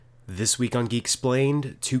This week on Geek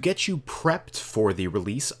Explained, to get you prepped for the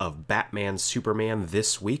release of Batman Superman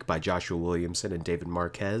this week by Joshua Williamson and David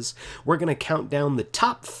Marquez, we're going to count down the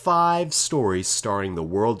top 5 stories starring the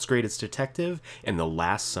world's greatest detective and the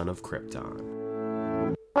last son of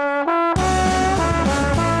Krypton.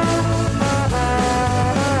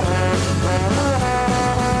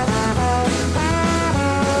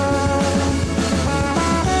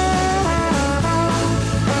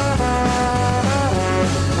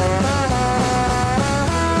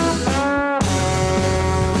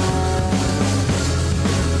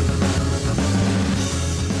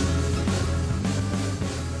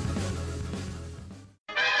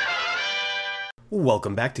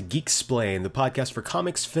 Welcome back to Geek Explain, the podcast for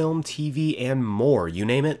comics, film, TV, and more. You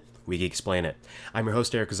name it, we Geek Explain it. I'm your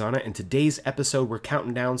host, Eric Azana, and today's episode, we're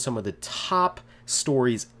counting down some of the top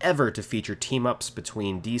stories ever to feature team-ups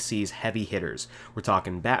between DC's heavy hitters. We're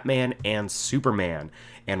talking Batman and Superman.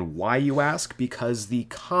 And why, you ask? Because the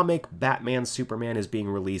comic Batman Superman is being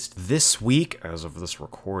released this week, as of this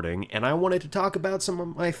recording, and I wanted to talk about some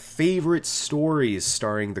of my favorite stories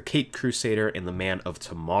starring the Caped Crusader and the Man of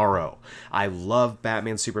Tomorrow. I love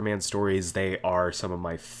Batman Superman stories. They are some of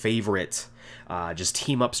my favorite just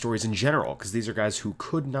team-up stories in general, because these are guys who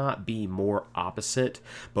could not be more opposite,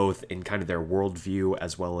 both in kind of their worldview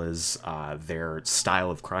as well as their style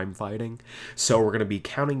of crime fighting. So we're going to be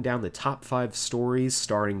counting down the top 5 stories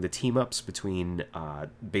starring the team-ups between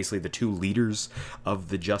basically the two leaders of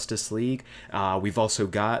the Justice League. We've also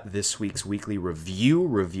got this week's weekly review,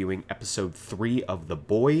 reviewing episode 3 of The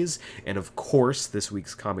Boys, and of course, this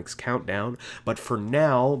week's comics countdown. But for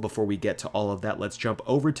now, before we get to all of that, let's jump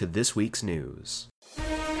over to this week's news.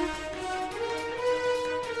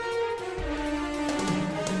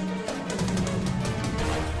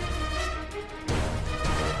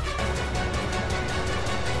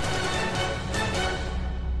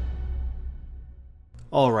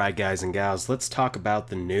 Alright, guys and gals, let's talk about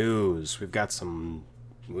the news. We've got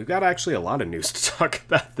actually a lot of news to talk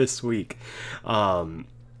about this week.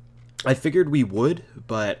 I figured we would,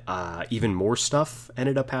 but even more stuff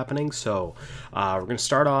ended up happening. So we're going to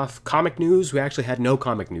start off comic news. We actually had no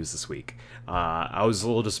comic news this week. I was a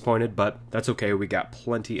little disappointed, but that's okay. We got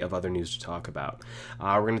plenty of other news to talk about.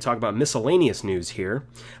 We're going to talk about miscellaneous news here,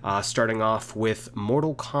 starting off with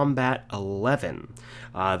Mortal Kombat 11.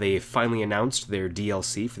 They finally announced their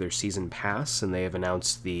DLC for their season pass, and they have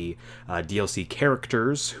announced the DLC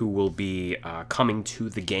characters who will be coming to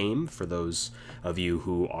the game for those of you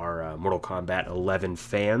who are Mortal Kombat 11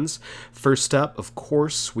 fans. First up, of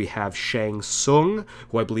course, we have Shang Tsung,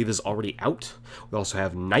 who I believe is already out. We also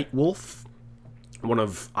have Nightwolf, one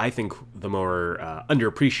of, I think, the more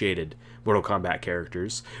underappreciated Mortal Kombat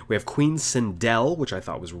characters. We have Queen Sindel, which I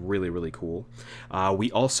thought was really, really cool. We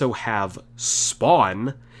also have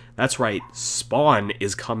Spawn. That's right, Spawn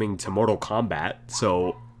is coming to Mortal Kombat,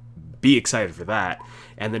 so be excited for that.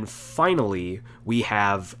 And then finally, we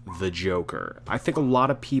have the Joker. I think a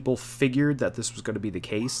lot of people figured that this was going to be the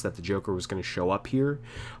case, that the Joker was going to show up here,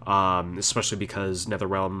 especially because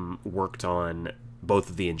NetherRealm worked on both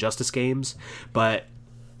of the Injustice games. But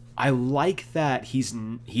I like that he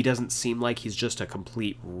doesn't seem like he's just a total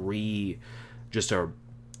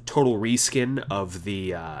reskin of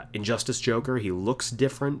the Injustice Joker. He looks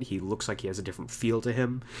different. He looks like he has a different feel to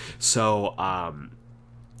him. So,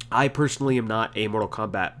 I personally am not a Mortal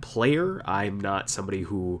Kombat player. I'm not somebody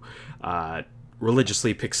who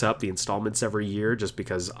religiously picks up the installments every year just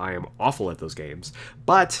because I am awful at those games.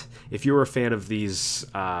 But if you're a fan of these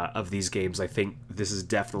games, I think this is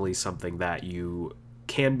definitely something that you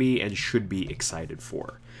can be and should be excited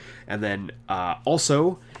for. And then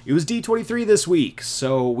also, it was D23 this week,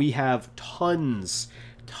 so we have tons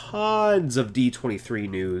of D23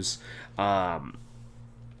 news.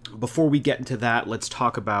 Before we get into that, let's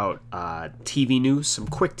talk about TV news, some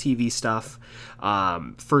quick TV stuff.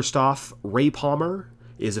 First off, Ray Palmer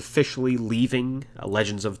is officially leaving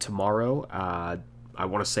Legends of Tomorrow. I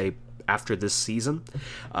want to say after this season.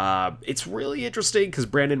 It's really interesting because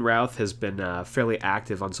Brandon Routh has been fairly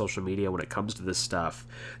active on social media when it comes to this stuff,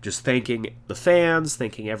 just thanking the fans,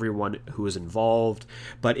 thanking everyone who is involved.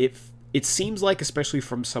 But it seems like, especially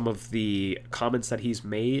from some of the comments that he's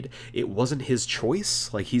made, it wasn't his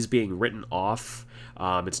choice. Like, he's being written off.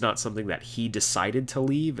 It's not something that he decided to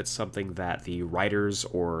leave. It's something that the writers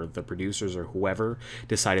or the producers or whoever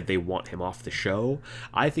decided they want him off the show.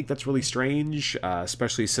 I think that's really strange,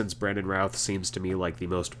 especially since Brandon Routh seems to me like the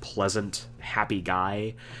most pleasant, happy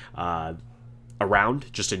guy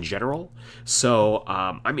around, just in general. So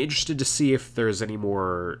I'm interested to see if there's any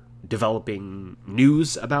more developing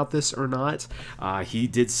news about this or not. He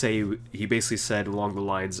basically said along the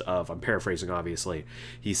lines of, I'm paraphrasing obviously,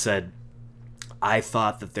 he said, I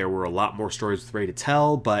thought that there were a lot more stories with Rey to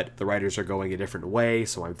tell, but the writers are going a different way,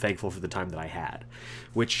 so I'm thankful for the time that I had.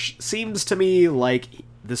 Which seems to me like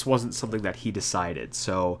this wasn't something that he decided,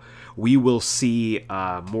 so we will see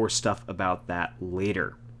more stuff about that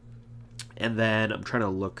later. And then I'm trying to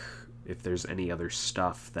look if there's any other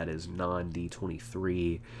stuff that is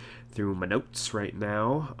non-D23 through my notes right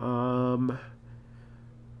now.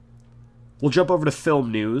 We'll jump over to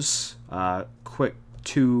film news. Quick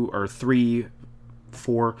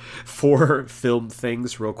four film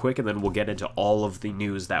things real quick, and then we'll get into all of the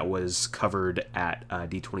news that was covered at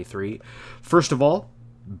D23. First of all,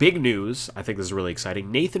 big news, I think this is really exciting.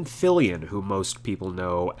 Nathan Fillion, who most people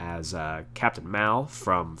know as Captain Mal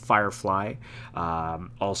from Firefly,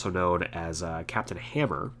 also known as Captain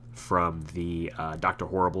Hammer from the Dr.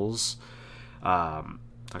 Horribles.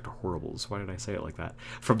 Dr. Horribles, why did I say it like that?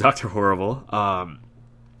 From Dr. Horrible.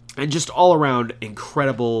 And just all around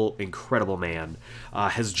incredible man,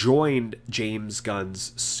 has joined James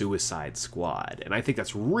Gunn's Suicide Squad. And I think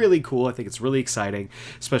that's really cool. I think it's really exciting,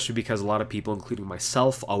 especially because a lot of people, including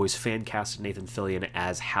myself, always fan casted Nathan Fillion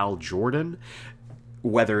as Hal Jordan.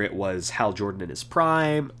 Whether it was Hal Jordan in his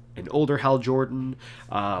prime, an older Hal Jordan,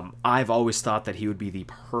 I've always thought that he would be the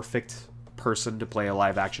perfect person to play a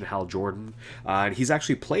live-action Hal Jordan. And he's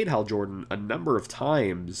actually played Hal Jordan a number of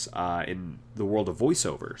times in the world of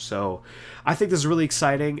voiceover. So I think this is really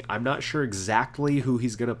exciting. I'm not sure exactly who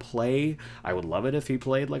he's going to play. I would love it if he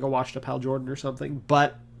played like a washed-up Hal Jordan or something,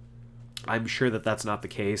 but I'm sure that that's not the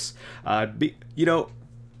case.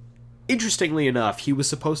 Interestingly enough, he was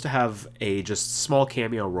supposed to have a just small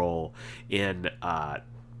cameo role in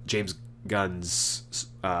James Gunn's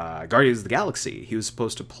Guardians of the Galaxy. He was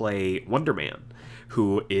supposed to play Wonder Man,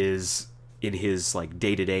 who is in his like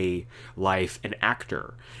day-to-day life an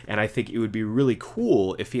actor, and I think it would be really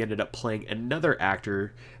cool if he ended up playing another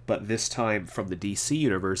actor, but this time from the DC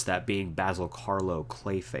universe, that being Basil Karlo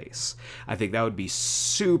Clayface. I think that would be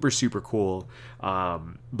super cool,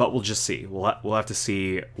 but we'll just see. We'll have to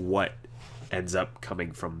see what ends up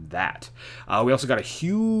coming from that. We also got a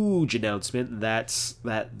huge announcement that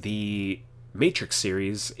the Matrix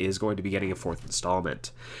series is going to be getting a 4th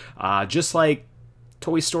installment. Just like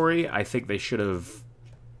Toy Story, I think they should have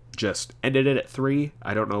just ended it at 3.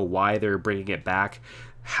 I don't know why they're bringing it back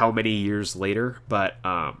how many years later, but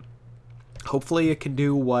hopefully it can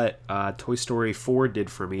do what Toy Story 4 did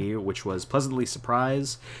for me, which was pleasantly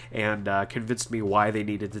surprised and convinced me why they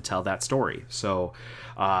needed to tell that story. So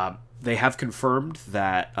they have confirmed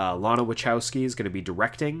that Lana Wachowski is going to be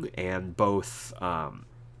directing, and both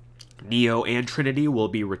Neo and Trinity will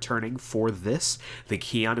be returning for this. The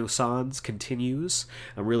Keanu Sans continues.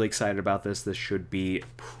 I'm really excited about this. This should be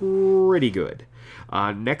pretty good.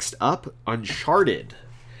 Next up, Uncharted.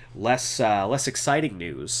 Less exciting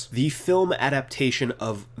news. The film adaptation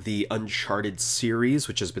of the Uncharted series,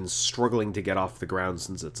 which has been struggling to get off the ground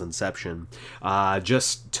since its inception,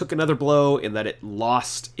 just took another blow in that it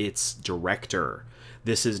lost its director.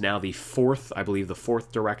 This is now the fourth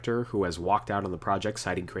director who has walked out on the project,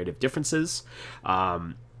 citing creative differences.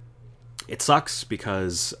 It sucks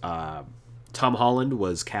because Tom Holland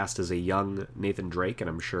was cast as a young Nathan Drake, and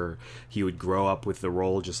I'm sure he would grow up with the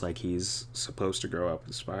role just like he's supposed to grow up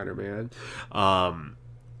with Spider-Man.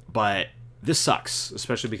 But this sucks,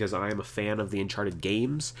 especially because I am a fan of the Uncharted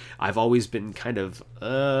games. I've always been kind of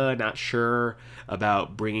not sure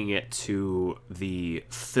about bringing it to the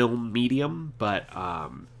film medium, but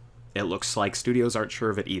it looks like studios aren't sure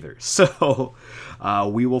of it either. So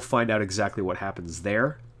we will find out exactly what happens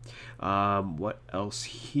there. What else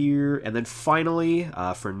here? And then finally,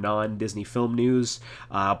 for non-Disney film news,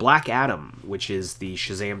 Black Adam, which is the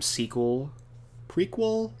Shazam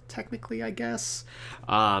prequel, technically, I guess,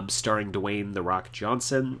 starring Dwayne "The Rock"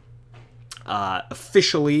 Johnson,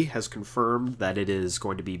 officially has confirmed that it is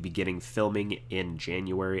going to be beginning filming in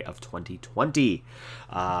January of 2020.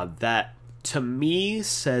 That, to me,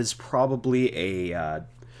 says probably a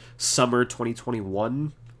summer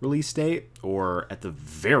 2021 release date, or at the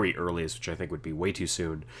very earliest, which I think would be way too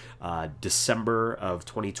soon, December of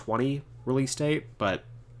 2020 release date, but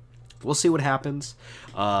we'll see what happens.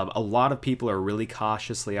 A lot of people are really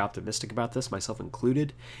cautiously optimistic about this, myself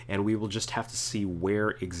included, and we will just have to see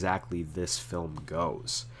where exactly this film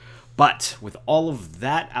goes. But with all of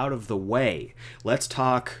that out of the way, let's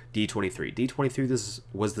talk D23. D23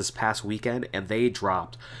 was this past weekend, and they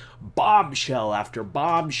dropped bombshell after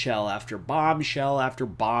bombshell after bombshell after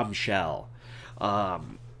bombshell.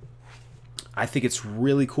 I think it's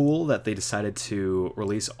really cool that they decided to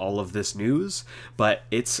release all of this news, but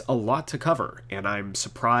it's a lot to cover, and I'm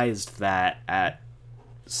surprised that at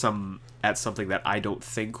something that I don't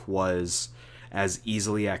think was as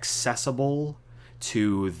easily accessible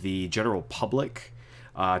to the general public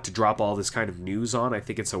to drop all this kind of news on. I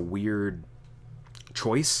think it's a weird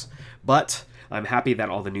choice, but I'm happy that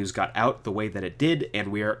all the news got out the way that it did,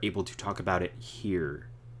 and we are able to talk about it here.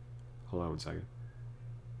 Hold on one second.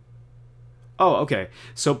 Oh, okay.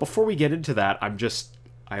 So before we get into that,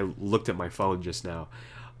 I looked at my phone just now.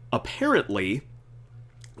 Apparently,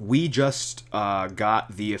 we just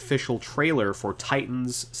got the official trailer for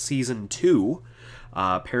Titans Season 2.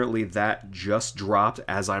 Apparently that just dropped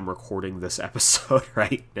as I'm recording this episode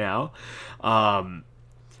right now. I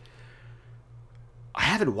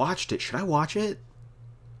haven't watched it. Should I watch it?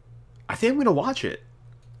 I think I'm going to watch it.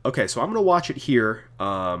 Okay, so I'm going to watch it here.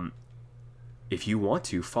 If you want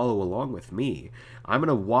to, follow along with me. I'm going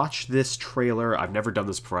to watch this trailer. I've never done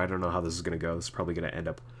this before. I don't know how this is going to go. This is probably going to end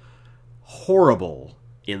up horrible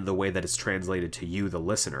in the way that it's translated to you, the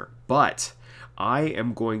listener. But I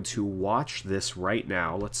am going to watch this right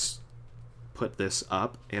now. Let's put this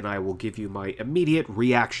up, and I will give you my immediate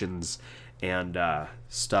reactions and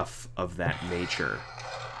stuff of that nature.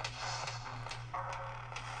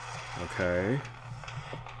 Okay.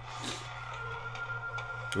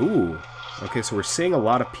 Ooh. Okay, so we're seeing a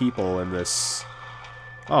lot of people in this.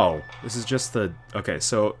 Oh, this is just the... Okay,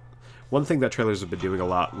 so one thing that trailers have been doing a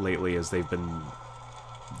lot lately is they've been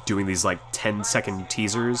doing these, like, 10-second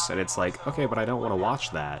teasers, and it's like, okay, but I don't want to watch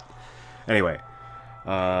that. Anyway.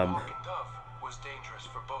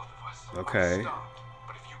 Okay.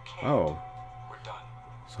 Oh.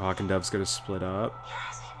 So Hawk and Dove's gonna split up.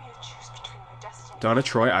 Donna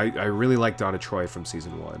Troy. I really like Donna Troy from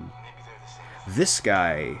Season 1. This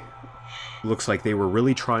guy looks like they were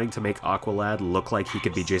really trying to make Aqualad look like he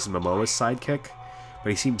could be Jason Momoa's sidekick, but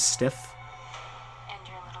he seems stiff. End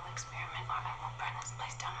your little experiment, or I will burn this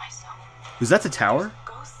place down myself. Is that the tower?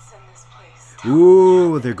 Ghosts in this place.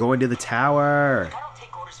 Ooh, they're going to the tower. I don't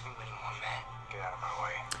take orders from you anymore, man. Get out of my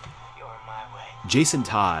way. You're in my way. Jason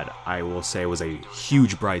Todd, I will say, was a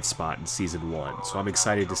huge bright spot in Season 1, so I'm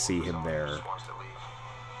excited to see him there.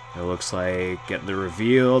 It looks like getting the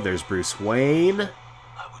reveal. There's Bruce Wayne.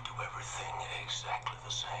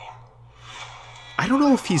 I don't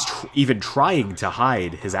know if he's even trying to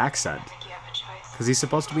hide his accent. Because he's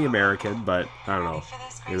supposed to be American, but I don't know.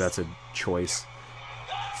 Maybe that's a choice.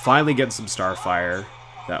 Finally getting some Starfire.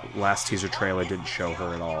 That last teaser trailer didn't show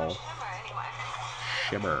her at all.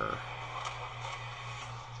 Shimmer.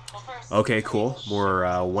 Okay, cool.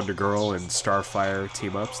 More Wonder Girl and Starfire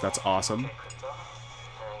team-ups. That's awesome.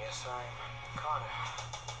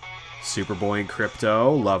 Superboy and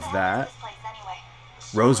Crypto. Love that.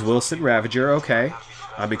 Rose Wilson, Ravager, okay.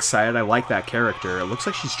 I'm excited, I like that character. It looks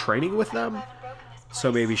like she's training with them.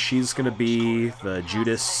 So maybe she's gonna be the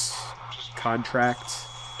Judas Contract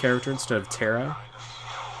character instead of Tara.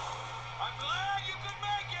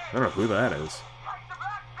 I don't know who that is.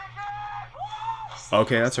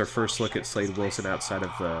 Okay, that's our first look at Slade Wilson outside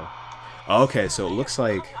of the... Okay, so it looks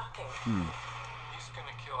like...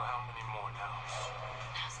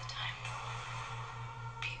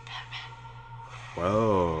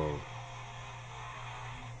 Whoa.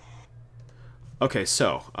 Okay,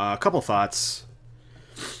 so, a couple thoughts.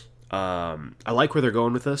 I like where they're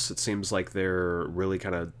going with this. It seems like they're really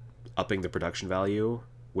kind of upping the production value,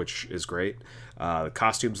 which is great. The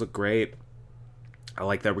costumes look great. I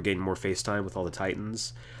like that we're getting more face time with all the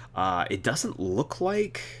Titans. It doesn't look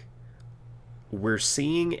like we're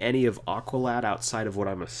seeing any of Aqualad outside of what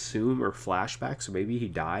I'm assuming are flashbacks, so maybe he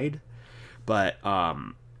died. But,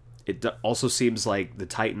 it also seems like the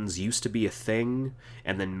Titans used to be a thing,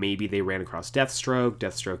 and then maybe they ran across Deathstroke.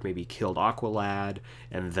 Deathstroke maybe killed Aqualad,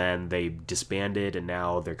 and then they disbanded, and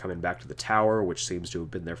now they're coming back to the tower, which seems to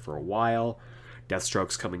have been there for a while.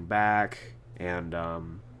 Deathstroke's coming back, and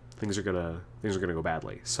things are gonna go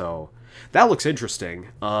badly. So that looks interesting.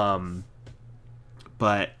 But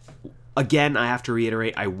again, I have to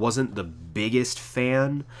reiterate, I wasn't the biggest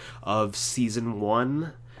fan of Season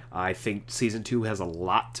 1. I think Season 2 has a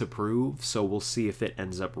lot to prove, so we'll see if it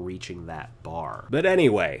ends up reaching that bar. But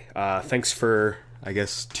anyway, thanks for, I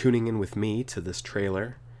guess, tuning in with me to this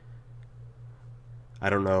trailer. I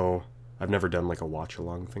don't know, I've never done like a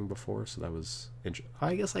watch-along thing before, so that was...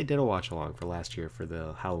 I guess I did a watch-along for last year for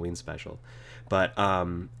the Halloween special. But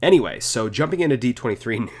anyway, so jumping into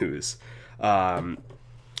D23 news.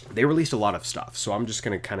 they released a lot of stuff, so I'm just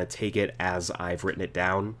going to kind of take it as I've written it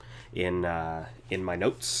down in my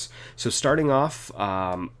notes. So starting off,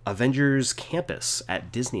 Avengers Campus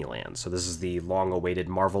at Disneyland. So this is the long-awaited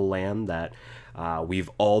Marvel land that we've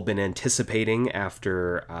all been anticipating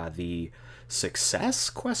after the success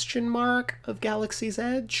question mark of Galaxy's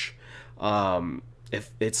Edge. If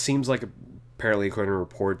it seems like, apparently according to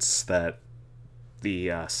reports, that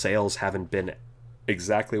the sales haven't been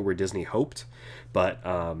exactly where Disney hoped, but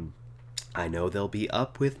I know they'll be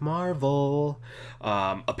up with Marvel.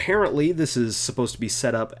 Apparently, this is supposed to be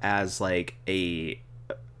set up as like a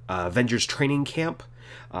Avengers training camp,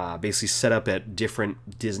 basically set up at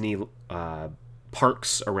different Disney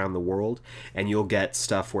parks around the world, and you'll get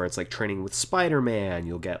stuff where it's like training with Spider-Man,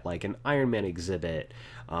 you'll get like an Iron Man exhibit,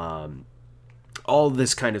 all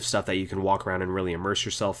this kind of stuff that you can walk around and really immerse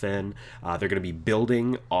yourself in. They're going to be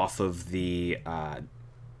building off of the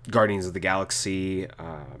Guardians of the Galaxy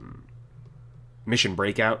Mission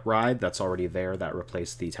Breakout ride that's already there that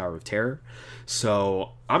replaced the Tower of Terror.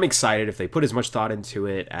 So I'm excited. If they put as much thought into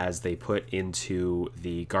it as they put into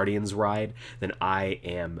the Guardians ride, then I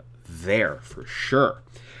am there for sure.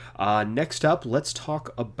 Next up, let's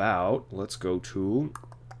go to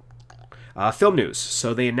film news.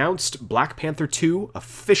 So they announced Black Panther 2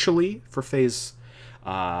 officially for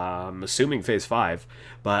I'm assuming phase 5,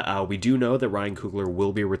 but we do know that Ryan Coogler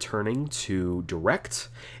will be returning to direct,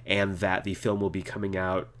 and that the film will be coming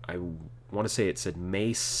out, I want to say it said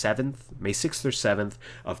May 6th or 7th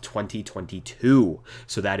of 2022.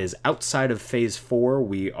 So that is outside of phase 4.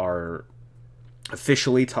 We are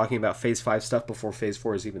officially talking about phase 5 stuff before phase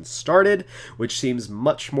 4 has even started, which seems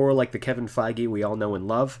much more like the Kevin Feige we all know and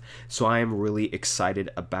love. So I am really excited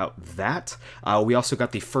about that. We also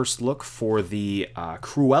got the first look for the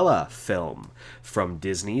Cruella film from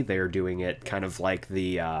Disney. They're doing it kind of like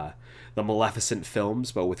the Maleficent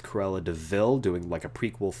films, but with Cruella de Vil, doing like a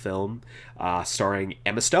prequel film starring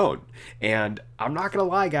Emma Stone. And I'm not gonna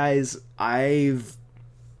lie, guys, I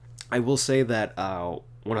will say that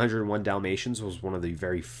 101 Dalmatians was one of the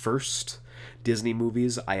very first Disney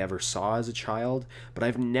movies I ever saw as a child, but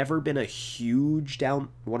I've never been a huge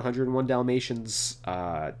 101 Dalmatians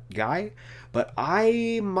guy, but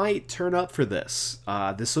I might turn up for this.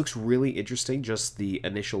 This looks really interesting, just the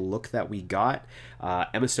initial look that we got.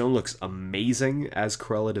 Emma Stone looks amazing as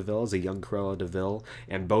Cruella de Vil, as a young Cruella de Vil,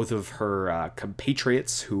 and both of her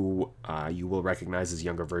compatriots, who you will recognize as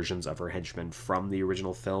younger versions of her henchmen from the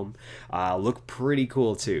original film, look pretty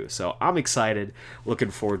cool too. So I'm excited,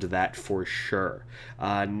 looking forward to that for sure.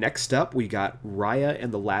 Next up, we got Raya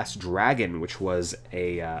and the Last Dragon, which was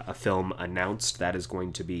a film announced that is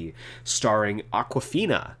going to be starring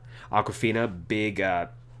Awkwafina. Awkwafina,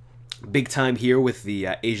 big time here with the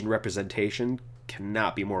Asian representation.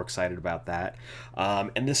 Cannot be more excited about that.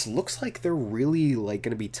 And this looks like they're really like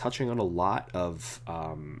going to be touching on a lot of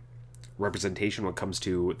representation when it comes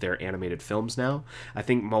to their animated films now. I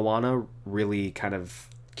think Moana really kind of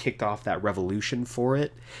kicked off that revolution for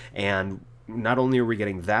it, and not only are we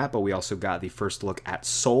getting that, but we also got the first look at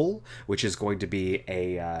Soul, which is going to be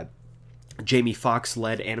a Jamie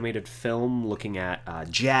Foxx-led animated film looking at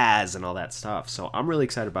jazz and all that stuff. So I'm really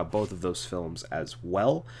excited about both of those films as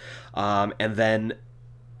well. And then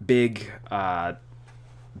big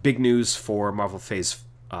news for Marvel Phase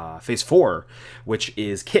 4, which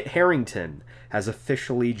is Kit Harington has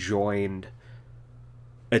officially joined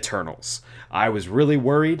Eternals. I was really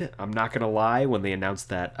worried, I'm not going to lie, when they announced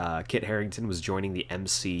that Kit Harington was joining the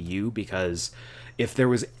MCU, because if there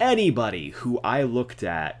was anybody who I looked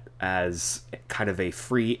at as kind of a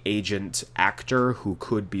free agent actor who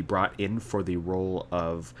could be brought in for the role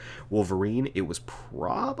of Wolverine, it was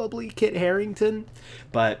probably Kit Harington.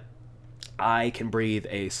 But I can breathe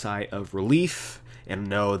a sigh of relief and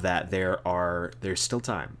know that there's still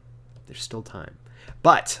time. There's still time.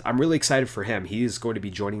 But I'm really excited for him. He is going to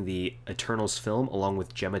be joining the Eternals film along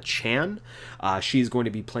with Gemma Chan. She's going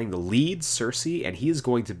to be playing the lead, Cersei, and he is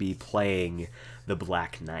going to be playing the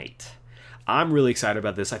Black Knight. I'm really excited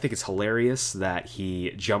about this. I think it's hilarious that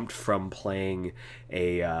he jumped from playing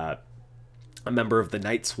a member of the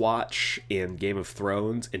Night's Watch in Game of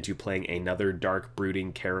Thrones into playing another dark,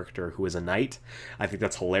 brooding character who is a knight. I think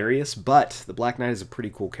that's hilarious, but the Black Knight is a pretty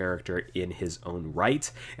cool character in his own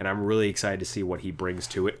right, and I'm really excited to see what he brings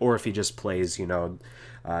to it, or if he just plays,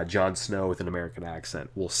 Jon Snow with an American accent.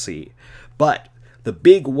 We'll see. But the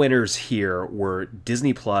big winners here were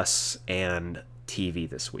Disney Plus and TV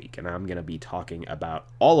this week, and I'm going to be talking about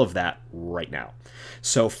all of that right now.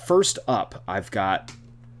 So first up, I've got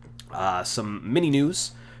some mini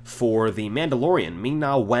news for The Mandalorian.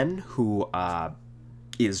 Ming-Na Wen, who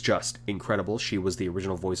is just incredible. She was the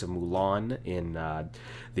original voice of Mulan in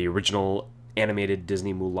the original animated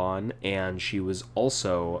Disney Mulan, and she was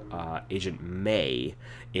also Agent May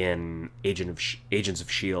in Agents of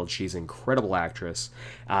S.H.I.E.L.D. She's an incredible actress.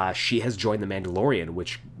 She has joined The Mandalorian,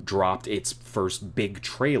 which dropped its first big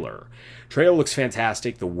trailer. Trailer looks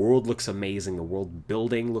fantastic. The world looks amazing. The world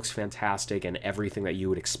building looks fantastic, and everything that you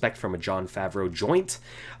would expect from a Jon Favreau joint.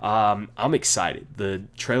 I'm excited. The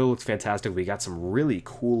trailer looks fantastic. We got some really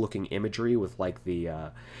cool looking imagery with like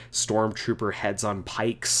the stormtrooper heads on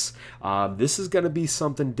pikes. This is going to be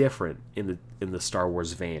something different in the Star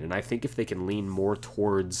Wars vein, and I think if they can lean more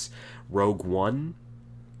towards Rogue One,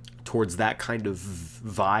 towards that kind of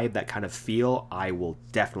vibe, that kind of feel, I will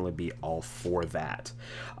definitely be all for that.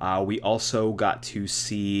 We also got to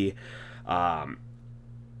see... I'm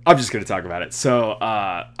just going to talk about it. So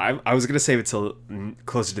I was going to save it till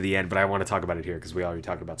closer to the end, but I want to talk about it here because we already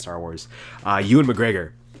talked about Star Wars. Ewan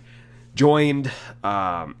McGregor joined,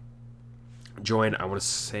 I want to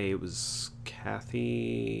say it was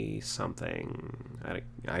Kathy something.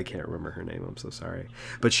 I can't remember her name. I'm so sorry.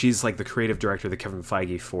 But she's like the creative director, the Kevin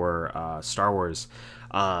Feige for Star Wars.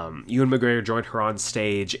 Ewan McGregor joined her on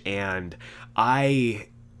stage, and I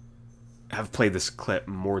have played this clip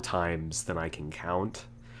more times than I can count.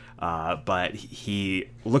 But he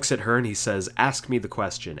looks at her and he says, "Ask me the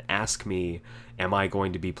question. Ask me, am I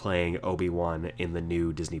going to be playing Obi-Wan in the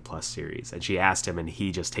new Disney Plus series?" And she asked him, and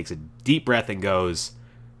he just takes a deep breath and goes,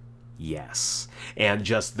 "Yes." And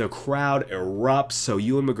just the crowd erupts. So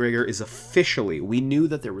Ewan McGregor is officially, we knew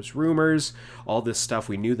that there was rumors, all this stuff.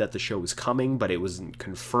 We knew that the show was coming, but it wasn't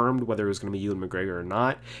confirmed whether it was going to be Ewan McGregor or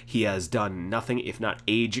not. He has done nothing if not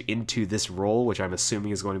age into this role, which I'm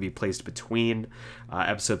assuming is going to be placed between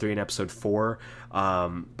episode 3 and episode 4.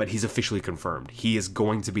 But he's officially confirmed. He is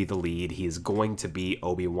going to be the lead. He is going to be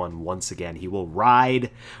Obi-Wan once again. He will ride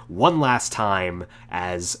one last time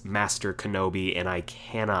as Master Kenobi, and I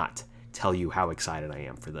cannot tell you how excited I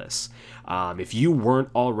am for this. If you weren't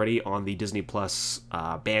already on the Disney Plus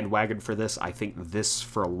bandwagon for this, I think this,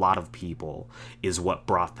 for a lot of people, is what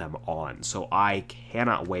brought them on. So I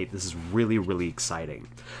cannot wait. This is really, really exciting.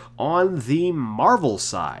 On the Marvel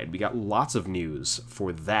side, we got lots of news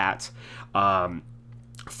for that.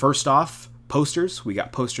 First off, posters. We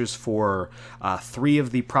got posters for 3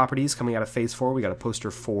 of the properties coming out of Phase 4. We got a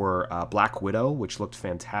poster for Black Widow, which looked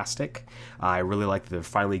fantastic. I really like that they're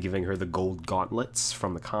finally giving her the gold gauntlets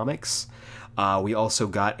from the comics. We also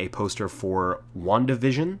got a poster for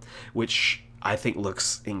WandaVision, which I think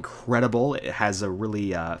looks incredible. It has a really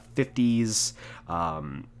 50s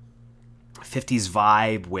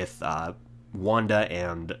vibe with Wanda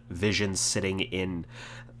and Vision sitting in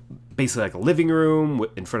basically like a living room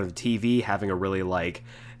in front of the TV, having a really like,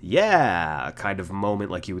 yeah, kind of moment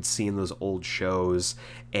like you would see in those old shows,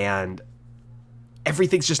 and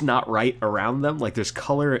everything's just not right around them. Like there's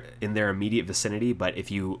color in their immediate vicinity, but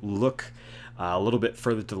if you look a little bit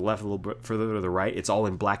further to the left, a little bit further to the right, it's all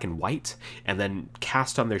in black and white, and then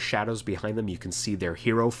cast on their shadows behind them, you can see their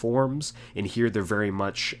hero forms, and here they're very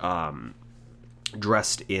much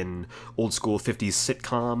dressed in old school 50s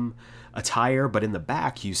sitcom attire, but in the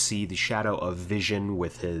back you see the shadow of Vision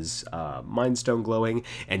with his Mind Stone glowing,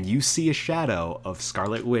 and you see a shadow of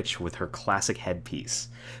Scarlet Witch with her classic headpiece.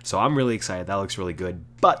 So I'm really excited. That looks really good.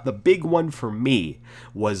 But the big one for me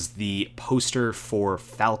was the poster for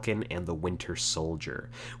Falcon and the Winter Soldier,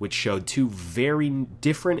 which showed 2 very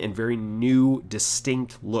different and very new,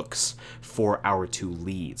 distinct looks for our 2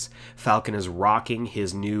 leads. Falcon is rocking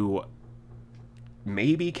his new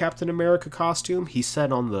maybe Captain America costume. He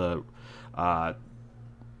said on the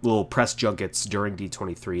little press junkets during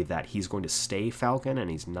D23 that he's going to stay Falcon and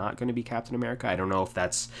he's not going to be Captain America. I don't know if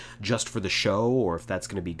that's just for the show or if that's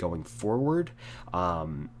going to be going forward.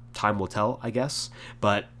 Time will tell, I guess.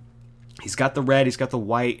 But he's got the red, he's got the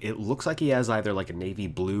white. It looks like he has either like a navy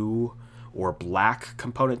blue or black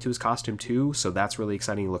component to his costume too, so that's really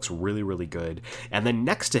exciting. He looks really, really good. And then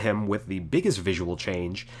next to him, with the biggest visual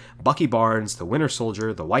change, Bucky Barnes, the Winter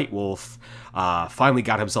Soldier, the White Wolf, finally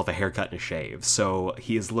got himself a haircut and a shave. So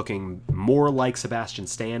he is looking more like Sebastian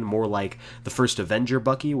Stan, more like the first Avenger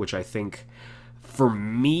Bucky, which I think, for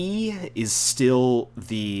me, is still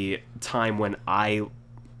the time when I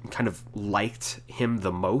kind of liked him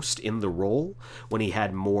the most in the role, when he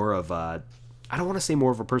had more of a, I don't want to say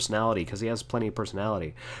more of a personality, because he has plenty of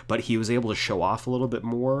personality, but he was able to show off a little bit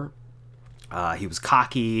more. He was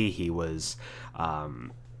cocky. He was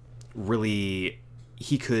really,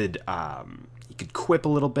 he could could quip a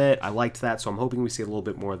little bit. I liked that, so I'm hoping we see a little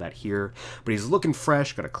bit more of that here. But he's looking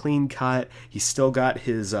fresh, got a clean cut. He's still got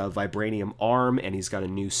his vibranium arm, and he's got a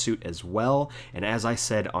new suit as well. And as I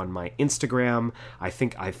said on my Instagram, I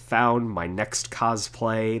think I found my next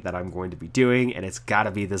cosplay that I'm going to be doing, and it's got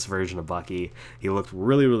to be this version of Bucky. He looked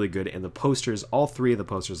really, really good, and the posters, all three of the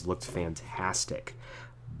posters looked fantastic.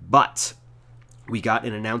 But we got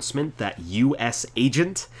an announcement that U.S.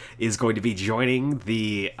 Agent is going to be joining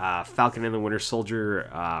the Falcon and the Winter Soldier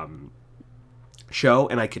show,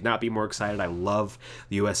 and I could not be more excited. I love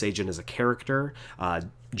the U.S. Agent as a character.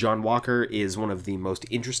 John Walker is one of the most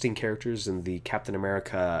interesting characters in the Captain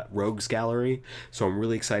America Rogues Gallery, so I'm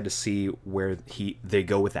really excited to see where they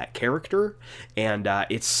go with that character. And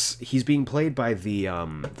he's being played by the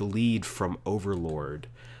lead from Overlord.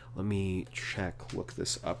 Let me look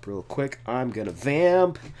this up real quick. I'm gonna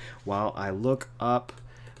vamp while I look up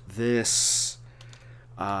this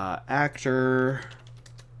actor.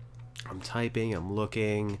 I'm typing, I'm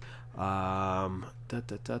looking.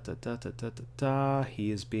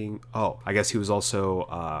 He is being... Oh, I guess he was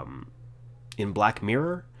also in Black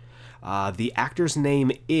Mirror. The actor's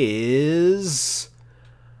name is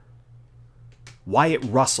Wyatt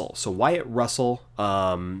Russell. So Wyatt Russell,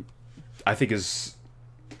 I think is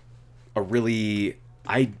a really...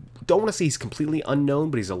 I don't want to say he's completely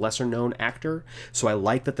unknown, but he's a lesser known actor. So I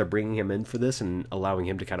like that they're bringing him in for this and allowing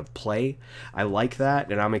him to kind of play. I like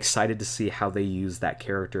that, and I'm excited to see how they use that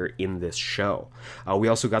character in this show. We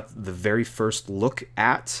also got the very first look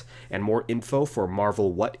at and more info for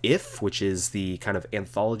Marvel What If, which is the kind of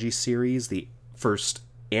anthology series, the first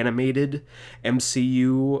animated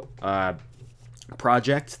MCU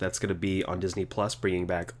project that's going to be on Disney Plus, bringing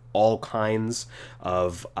back all kinds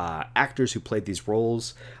of actors who played these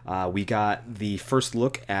roles. We got the first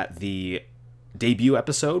look at the debut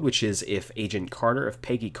episode, which is if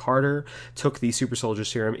Peggy Carter took the super soldier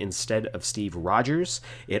serum instead of Steve Rogers.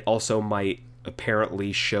 It also might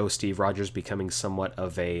apparently show Steve Rogers becoming somewhat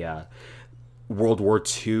of a World War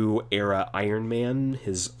II era Iron Man.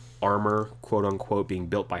 His armor, quote unquote, being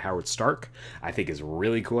built by Howard Stark, I think is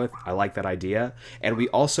really cool. I like that idea. And we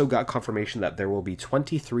also got confirmation that there will be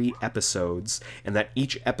 23 episodes, and that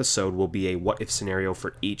each episode will be a what if scenario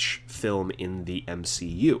for each film in the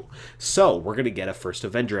MCU. So we're going to get a first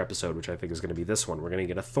Avenger episode, which I think is going to be this one. We're going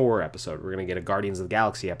to get a Thor episode. We're going to get a Guardians of the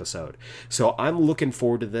Galaxy episode. So I'm looking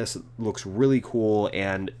forward to this. It looks really cool,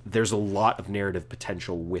 and there's a lot of narrative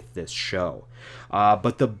potential with this show.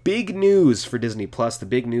 But the big news for Disney Plus, the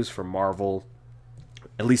big news for Marvel,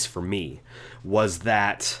 at least for me, was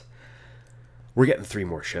that we're getting 3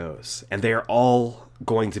 more shows, and they are all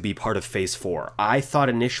going to be part of Phase 4. I thought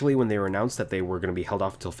initially when they were announced that they were going to be held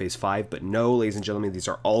off until Phase 5, but no, ladies and gentlemen, these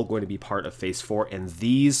are all going to be part of Phase 4, and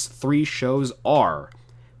these 3 shows are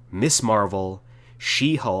Miss Marvel,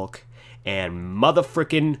 She-Hulk, and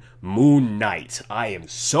motherfucking Moon Knight. I am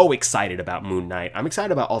so excited about Moon Knight. I'm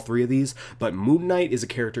excited about all 3 of these, but Moon Knight is a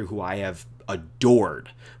character who I have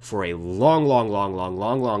adored for a long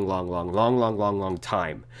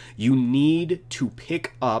time. You need to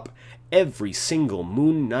pick up every single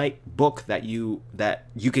Moon Knight book that you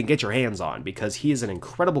can get your hands on, because he is an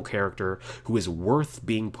incredible character who is worth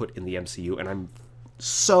being put in the MCU, and I'm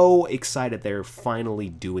so excited they're finally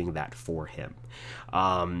doing that for him.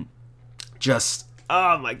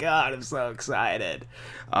 Oh my god, I'm so excited.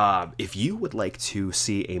 If you would like to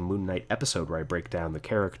see a Moon Knight episode where I break down the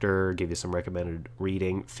character, give you some recommended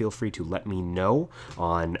reading, feel free to let me know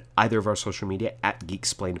on either of our social media at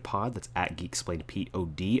GeekSplainedPod. That's at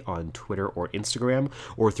GeekSplainedPod on Twitter or Instagram,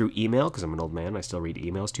 or through email, because I'm an old man, I still read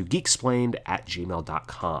emails, to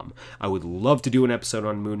geeksplained@gmail.com. I would love to do an episode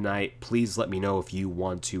on Moon Knight. Please let me know if you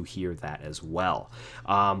want to hear that as well.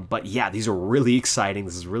 But yeah, these are really exciting.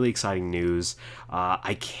 This is really exciting news.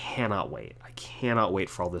 I cannot wait. I cannot wait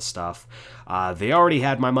for all this stuff. They already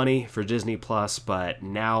had my money for Disney Plus, but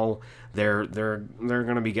now they're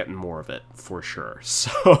going to be getting more of it for sure.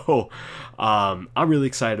 So I'm really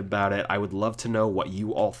excited about it. I would love to know what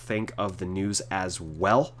you all think of the news as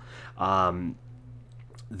well.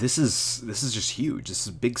 This is just huge. This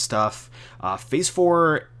is big stuff. Phase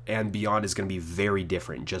 4 and beyond is going to be very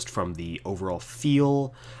different, just from the overall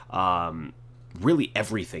feel. Really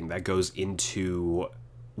everything that goes into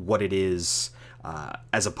what it is,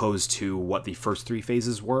 as opposed to what the first 3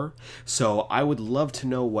 phases were. So I would love to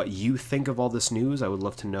know what you think of all this news. I would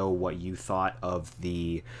love to know what you thought of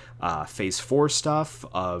the Phase 4 stuff,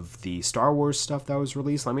 of the Star Wars stuff that was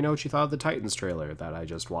released. Let me know what you thought of the Titans trailer that I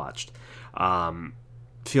just watched.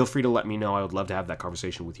 feel free to let me know. I would love to have that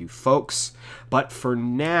conversation with you folks. But for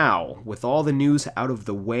now, with all the news out of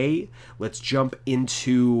the way, let's jump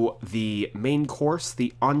into the main course,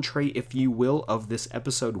 the entree, if you will, of this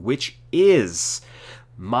episode, which is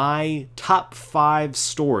my top 5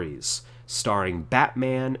 stories starring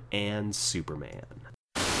Batman and Superman.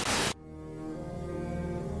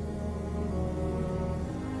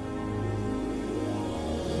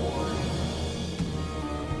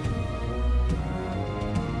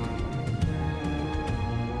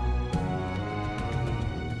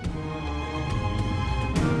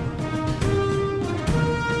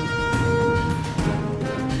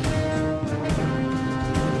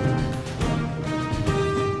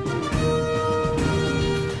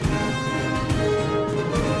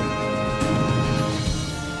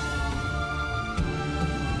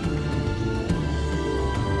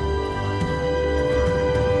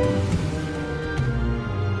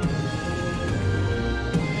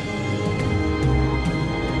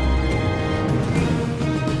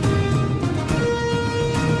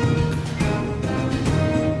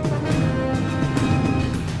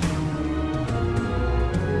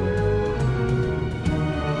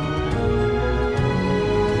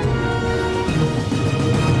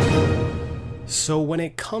 So when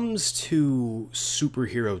it comes to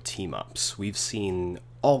superhero team-ups, we've seen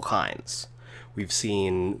all kinds. We've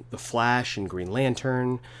seen The Flash and Green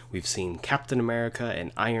Lantern. We've seen Captain America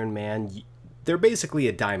and Iron Man. They're basically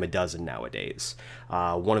a dime a dozen nowadays.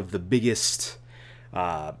 One of the biggest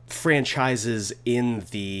franchises in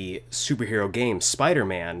the superhero game,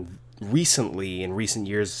 Spider-Man, recently, in recent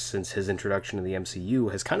years since his introduction to the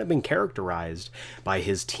MCU, has kind of been characterized by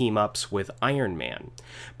his team-ups with Iron Man.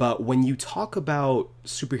 But when you talk about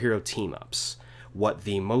superhero team-ups, what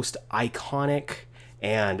the most iconic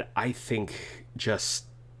and I think just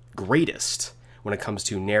greatest when it comes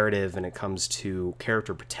to narrative and it comes to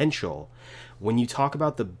character potential, when you talk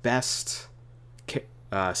about the best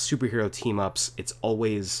superhero team-ups, it's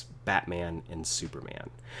always Batman and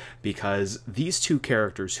Superman, because these two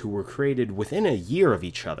characters, who were created within a year of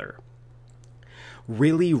each other,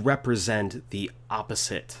 really represent the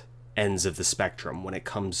opposite ends of the spectrum when it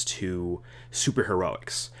comes to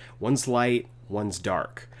superheroics. One's light, one's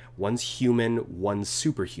dark. One's human, one's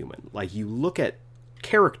superhuman. Like, you look at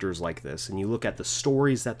characters like this and you look at the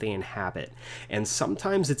stories that they inhabit, and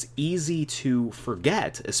sometimes it's easy to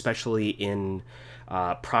forget, especially in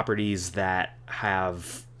properties that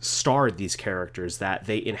have starred these characters, that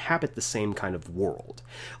they inhabit the same kind of world.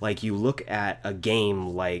 Like, you look at a game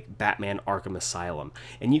like Batman Arkham Asylum,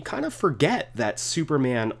 and you kind of forget that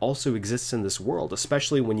Superman also exists in this world,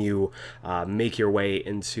 especially when you make your way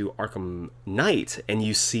into Arkham Knight and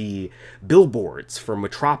you see billboards from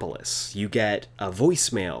Metropolis. You get a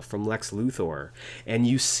voicemail from Lex Luthor, and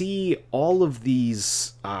you see all of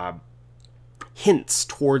these hints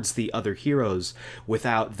towards the other heroes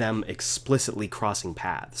without them explicitly crossing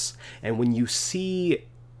paths. And when you see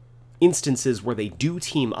instances where they do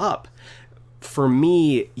team up, for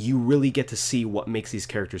me, you really get to see what makes these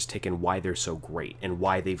characters tick and why they're so great and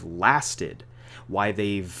why they've lasted, why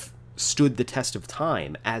they've stood the test of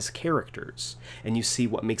time as characters. And you see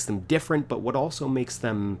what makes them different, but what also makes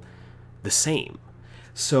them the same.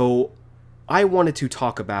 So I wanted to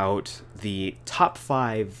talk about the top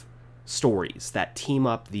 5 stories that team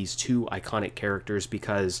up these two iconic characters,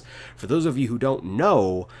 because for those of you who don't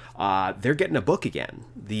know, they're getting a book again.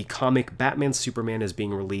 The comic Batman Superman is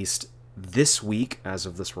being released this week, as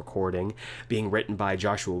of this recording, being written by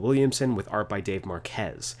Joshua Williamson with art by Dave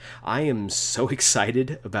Marquez. I am so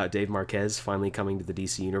excited about Dave Marquez finally coming to the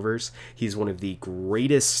DC Universe. He's one of the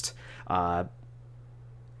greatest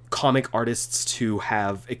comic artists to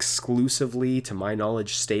have exclusively, to my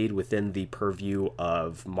knowledge, stayed within the purview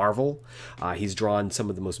of Marvel. He's drawn some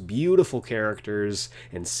of the most beautiful characters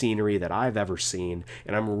and scenery that I've ever seen,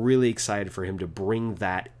 and I'm really excited for him to bring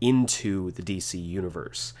that into the DC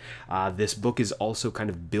universe. This book is also kind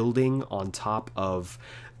of building on top of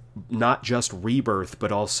not just Rebirth,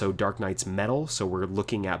 but also Dark Knight's Metal. So we're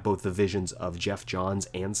looking at both the visions of Geoff Johns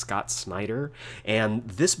and Scott Snyder. And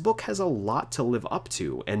this book has a lot to live up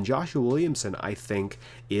to. And Joshua Williamson, I think,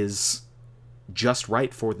 is just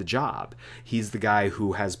right for the job. He's the guy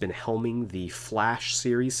who has been helming the Flash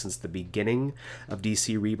series since the beginning of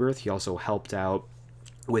DC Rebirth. He also helped out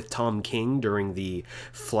with Tom King during the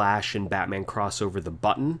Flash and Batman crossover The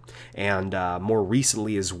Button, and more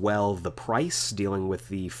recently as well The Price, dealing with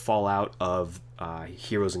the fallout of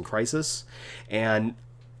Heroes in Crisis. And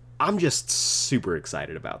I'm just super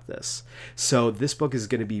excited about this. So this book is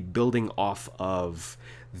going to be building off of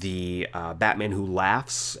the Batman Who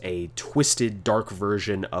Laughs, a twisted, dark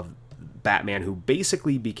version of Batman, who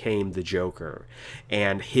basically became the Joker,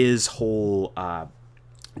 and his whole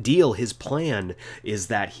deal, his plan, is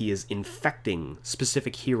that he is infecting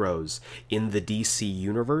specific heroes in the DC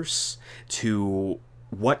universe. To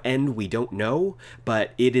what end, we don't know,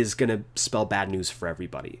 but it is going to spell bad news for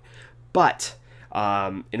everybody. But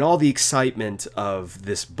in all the excitement of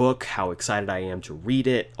this book, how excited I am to read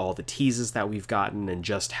it, all the teases that we've gotten, and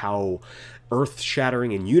just how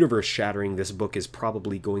earth-shattering and universe-shattering this book is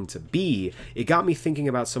probably going to be, it got me thinking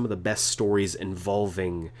about some of the best stories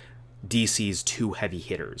involving DC's two heavy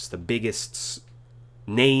hitters, the biggest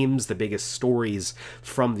names, the biggest stories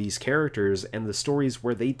from these characters, and the stories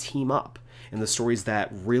where they team up, and the stories that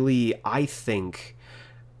really, I think,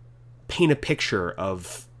 paint a picture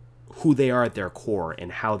of who they are at their core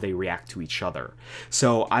and how they react to each other.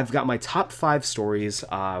 So I've got my top 5 stories.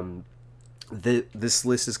 This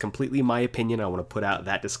list is completely my opinion. I want to put out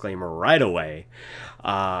that disclaimer right away.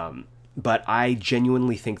 But I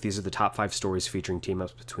genuinely think these are the top 5 stories featuring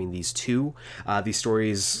team-ups between these two. These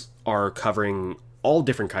stories are covering all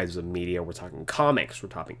different kinds of media. We're talking comics, we're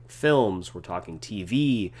talking films, we're talking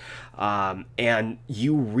TV, and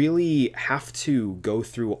you really have to go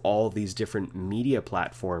through all these different media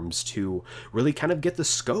platforms to really kind of get the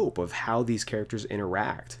scope of how these characters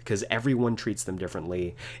interact, because everyone treats them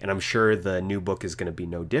differently, and I'm sure the new book is going to be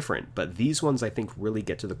no different, but these ones I think really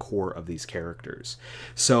get to the core of these characters.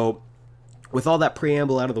 So with all that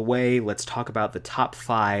preamble out of the way, let's talk about the top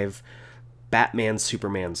 5 Batman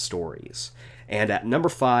Superman stories. And at number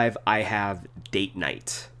 5, I have Date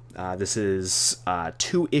Night. This is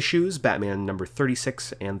 2 issues, Batman number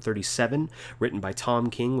 36 and 37, written by Tom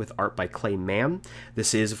King with art by Clay Mann.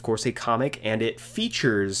 This is, of course, a comic, and it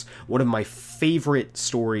features one of my favorite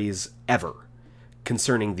stories ever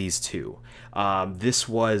concerning these two. This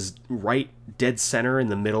was right dead center in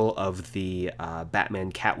the middle of the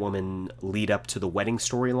Batman Catwoman lead up to the wedding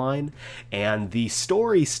storyline, and the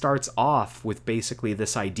story starts off with basically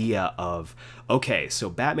this idea of, okay, so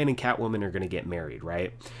Batman and Catwoman are going to get married,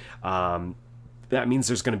 right? That means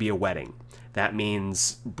there's going to be a wedding. That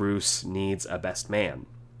means Bruce needs a best man.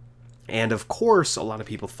 And of course, a lot of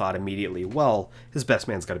people thought immediately, well, his best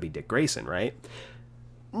man's got to be Dick Grayson, right?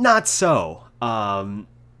 Not so.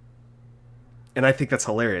 And I think that's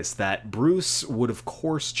hilarious that Bruce would, of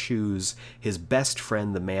course, choose his best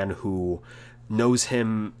friend, the man who knows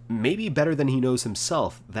him maybe better than he knows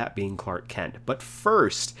himself, that being Clark Kent. But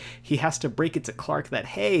first, he has to break it to Clark that,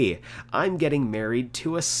 hey, I'm getting married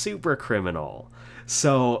to a super criminal.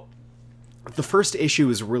 So the first issue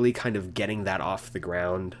is really kind of getting that off the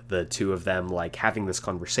ground, the two of them like having this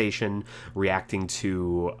conversation, reacting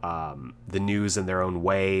to the news in their own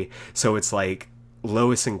way. So it's like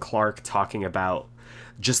Lois and Clark talking about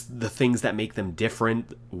just the things that make them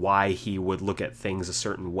different, why he would look at things a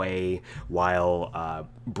certain way while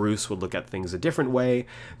Bruce would look at things a different way.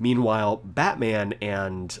 Meanwhile, Batman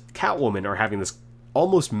and Catwoman are having this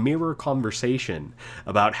almost mirror conversation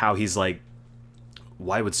about how he's like,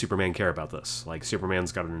 why would Superman care about this? Like,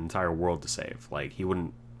 Superman's got an entire world to save. Like, he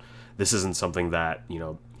wouldn't, this isn't something that, you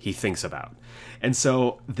know, he thinks about. And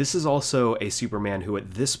so this is also a Superman who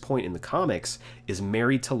at this point in the comics is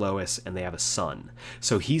married to Lois and they have a son.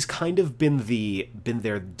 So he's kind of been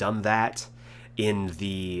there, done that in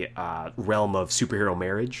the realm of superhero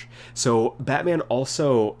marriage. So Batman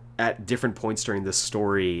also at different points during this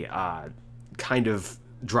story kind of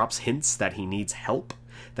drops hints that he needs help,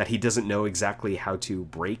 that he doesn't know exactly how to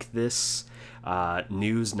break this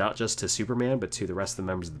news, not just to Superman, but to the rest of the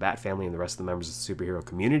members of the Bat family and the rest of the members of the superhero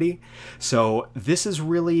community. So this is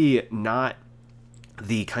really not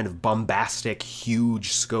the kind of bombastic,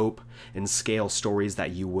 huge scope and scale stories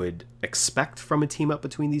that you would expect from a team up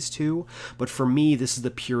between these two. But for me, this is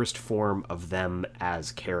the purest form of them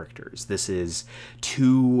as characters. This is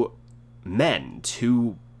two men,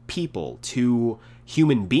 two people, two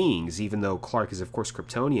human beings, even though Clark is of course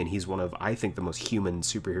Kryptonian. He's one of, I think, the most human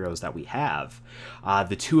superheroes that we have.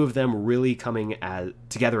 The two of them really coming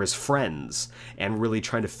together as friends and really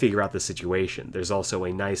trying to figure out the situation. There's also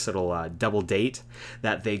a nice little double date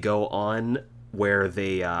that they go on where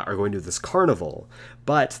they are going to this carnival,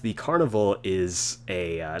 but the carnival is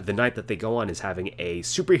the night that they go on is having a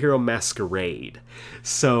superhero masquerade.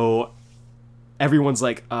 So everyone's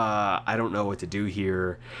like, I don't know what to do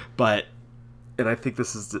here, and I think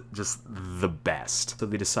this is just the best. So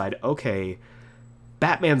they decide, okay,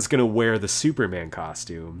 Batman's going to wear the Superman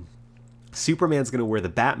costume. Superman's going to wear the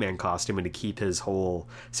Batman costume, and to keep his whole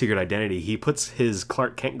secret identity, he puts his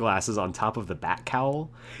Clark Kent glasses on top of the bat cowl,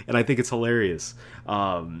 and I think it's hilarious.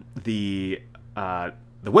 The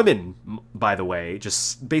The women, by the way,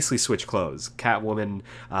 just basically switch clothes. Catwoman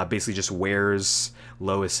basically just wears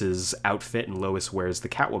Lois's outfit, and Lois wears the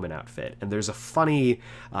Catwoman outfit. And there's a funny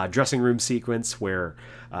dressing room sequence where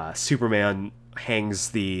Superman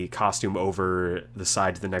hangs the costume over the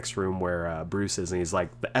side to the next room where Bruce is, and he's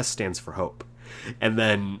like, the S stands for hope. And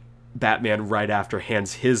then Batman right after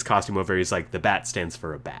hands his costume over, he's like, the bat stands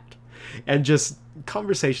for a bat. And just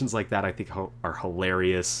conversations like that I think are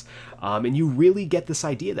hilarious. And you really get this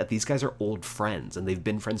idea that these guys are old friends, and they've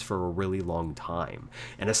been friends for a really long time.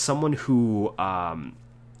 And as someone who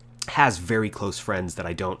has very close friends that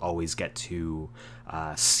I don't always get to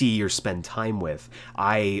see or spend time with,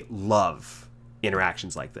 I love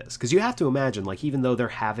interactions like this, because you have to imagine, like, even though they're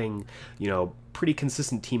having, you know, pretty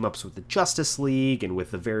consistent team ups with the Justice League and with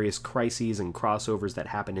the various crises and crossovers that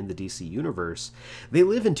happen in the DC universe, they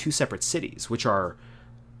live in two separate cities, which are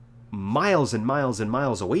miles and miles and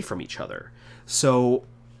miles away from each other. So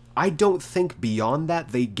I don't think beyond that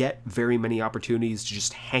they get very many opportunities to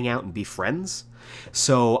just hang out and be friends.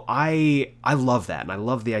 So I love that, and I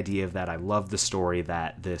love the idea of that. I love the story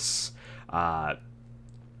that this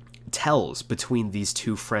tells between these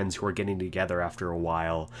two friends who are getting together after a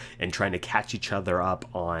while and trying to catch each other up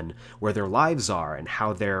on where their lives are and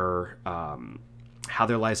how their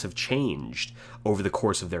lives have changed over the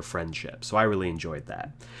course of their friendship. So I really enjoyed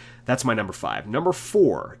that. That's my number 5. Number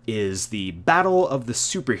 4 is the Battle of the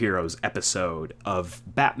Superheroes episode of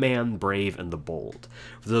Batman Brave and the Bold.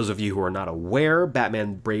 For those of you who are not aware,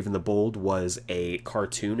 Batman Brave and the Bold was a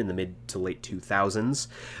cartoon in the mid to late 2000s,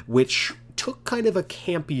 which took kind of a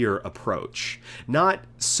campier approach. Not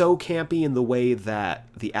so campy in the way that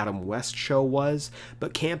the Adam West show was,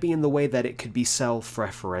 but campy in the way that it could be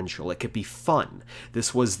self-referential. It could be fun.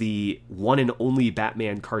 This was the one and only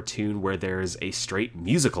Batman cartoon where there's a straight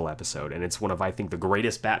musical episode, and it's one of, I think, the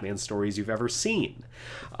greatest Batman stories you've ever seen.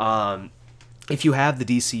 If you have the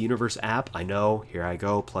DC Universe app, I know, here I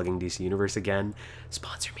go, plugging DC Universe again.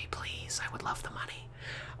 Sponsor me, please. I would love the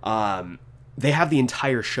money. They have the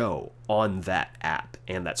entire show on that app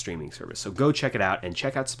and that streaming service. So go check it out, and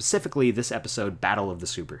check out specifically this episode, Battle of the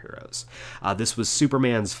Superheroes. This was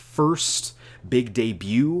Superman's first big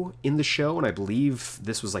debut in the show, and I believe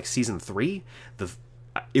this was like season 3.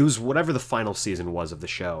 It was whatever the final season was of the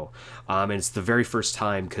show. And it's the very first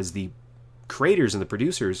time, because the creators and the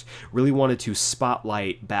producers really wanted to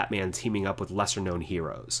spotlight Batman teaming up with lesser known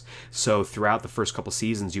heroes. So throughout the first couple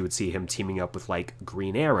seasons, you would see him teaming up with like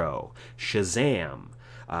Green Arrow, Shazam,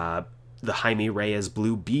 the Jaime Reyes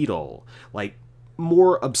Blue Beetle, like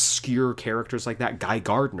more obscure characters like that, Guy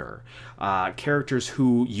Gardner, characters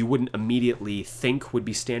who you wouldn't immediately think would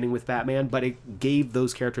be standing with Batman, but it gave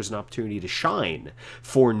those characters an opportunity to shine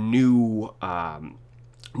for new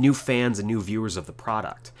fans and new viewers of the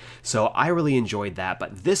product. So I really enjoyed that,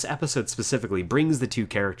 but this episode specifically brings the two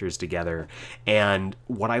characters together, and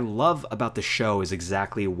what I love about the show is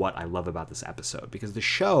exactly what I love about this episode, because the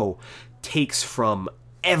show takes from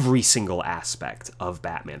every single aspect of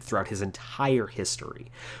Batman throughout his entire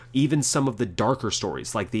history. Even some of the darker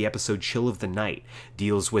stories, like the episode Chill of the Night,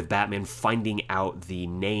 deals with Batman finding out the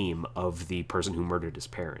name of the person who murdered his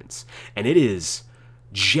parents. And it is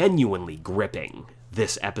genuinely gripping,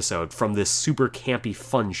 this episode, from this super campy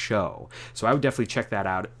fun show. So I would definitely check that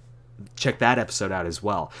episode out as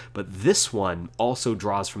well. But this one also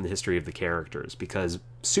draws from the history of the characters, because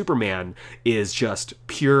Superman is just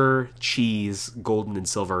pure cheese, golden and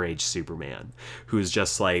silver age Superman, who's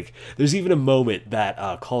just like, there's even a moment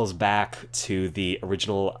that calls back to the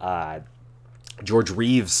original George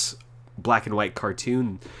Reeves black and white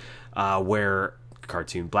cartoon,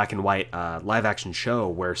 black and white live action show,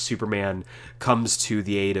 where Superman comes to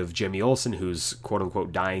the aid of Jimmy Olsen, who's quote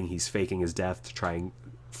unquote dying. He's faking his death to try and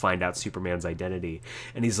find out Superman's identity.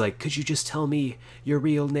 And he's like, could you just tell me your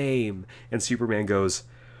real name? And Superman goes,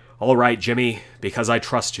 all right, Jimmy, because I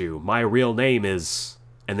trust you. My real name is...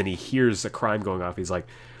 And then he hears a crime going off. He's like,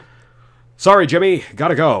 sorry, Jimmy,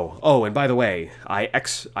 gotta go. Oh, and by the way, I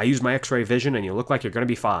used my X-ray vision, and you look like you're gonna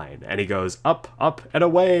be fine. And he goes, up, up, and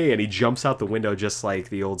away, and he jumps out the window just like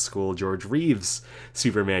the old school George Reeves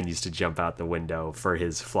Superman used to jump out the window for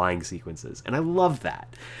his flying sequences. And I love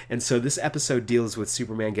that. And so this episode deals with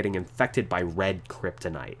Superman getting infected by red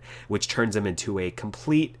kryptonite, which turns him into a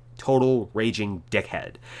complete, total, raging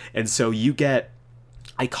dickhead. And so you get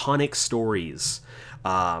iconic stories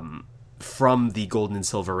from the Golden and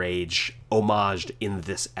Silver Age homaged in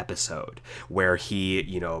this episode, where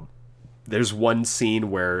he, there's one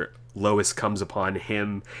scene where Lois comes upon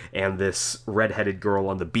him and this redheaded girl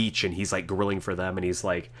on the beach, and he's like grilling for them, and he's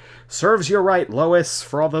like, serves you right, Lois,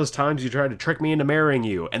 for all those times you tried to trick me into marrying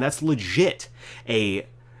you. And that's legit a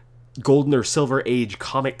Golden or Silver Age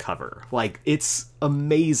comic cover. Like, it's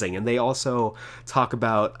amazing. And they also talk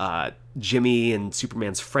about Jimmy and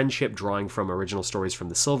Superman's friendship, drawing from original stories from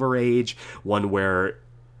the Silver Age, one where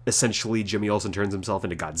essentially Jimmy Olsen turns himself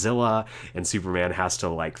into Godzilla and Superman has to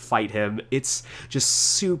like fight him. It's just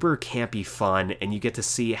super campy fun, and you get to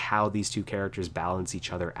see how these two characters balance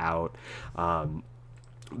each other out.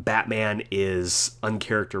 Batman is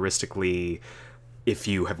uncharacteristically, if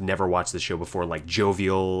you have never watched the show before, like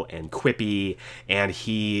jovial and quippy, and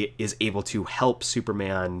he is able to help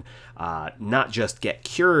Superman not just get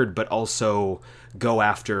cured, but also go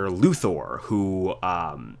after Luthor, who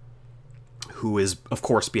is, of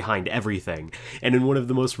course, behind everything. And in one of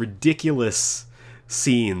the most ridiculous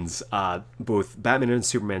scenes, both Batman and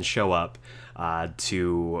Superman show up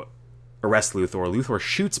to arrest Luthor. Luthor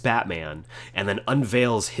shoots Batman and then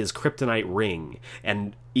unveils his kryptonite ring.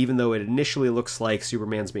 And even though it initially looks like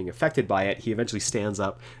Superman's being affected by it, he eventually stands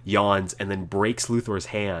up, yawns, and then breaks Luthor's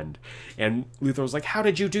hand. And Luthor's like, "How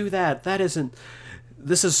did you do that?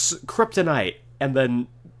 This is kryptonite." And then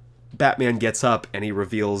Batman gets up and he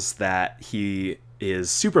reveals that he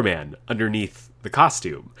is Superman underneath the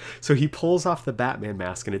costume. So he pulls off the Batman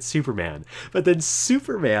mask and it's Superman. But then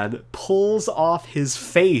Superman pulls off his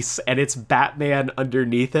face and it's Batman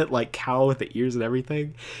underneath it, like cow with the ears and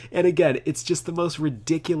everything. And again, it's just the most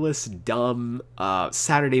ridiculous, dumb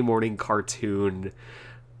Saturday morning cartoon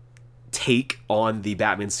take on the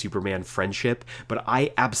Batman-Superman friendship, but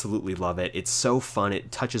I absolutely love it. It's so fun.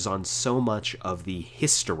 It touches on so much of the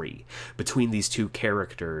history between these two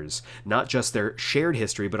characters, not just their shared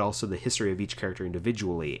history, but also the history of each character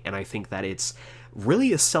individually, and I think that it's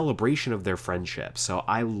really a celebration of their friendship, so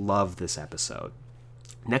I love this episode.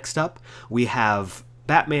 Next up, we have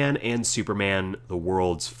Batman and Superman, The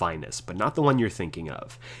World's Finest, but not the one you're thinking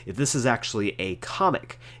of. This is actually a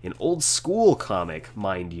comic, an old school comic,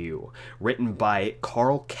 mind you, written by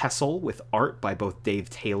Carl Kessel with art by both Dave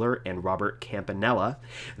Taylor and Robert Campanella.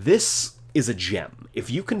 This is a gem. If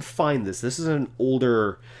you can find this is an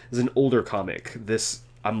older comic.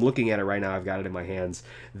 I'm looking at it right now. I've got it in my hands.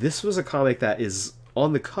 This was a comic that is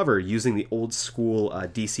on the cover using the old school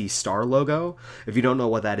DC Star logo. If you don't know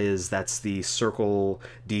what that is, that's the circle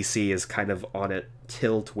DC is kind of on a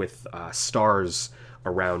tilt with stars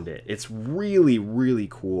around it. It's really, really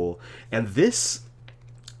cool. And this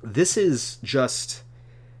is just,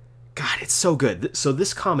 God, it's so good. So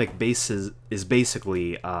this comic is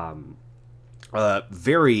basically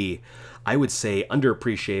very, I would say,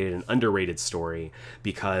 underappreciated and underrated story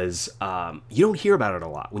because you don't hear about it a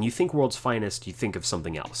lot. When you think World's Finest, you think of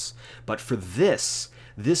something else. But for this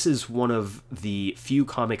is one of the few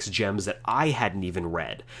comics gems that I hadn't even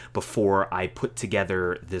read before I put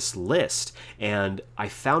together this list. And I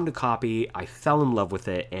found a copy, I fell in love with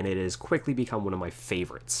it, and it has quickly become one of my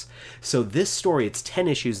favorites. So this story, it's 10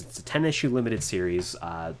 issues. It's a 10-issue limited series.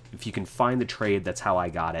 If you can find the trade, that's how I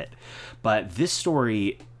got it. But this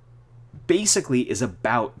story basically is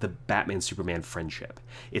about the Batman-Superman friendship.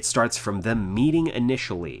 It starts from them meeting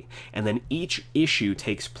initially, and then each issue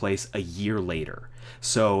takes place a year later.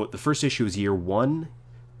 So the first issue is year 1,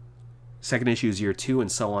 second issue is year 2,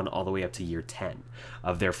 and so on all the way up to year 10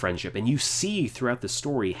 of their friendship. And you see throughout the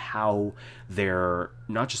story how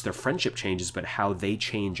not just their friendship changes, but how they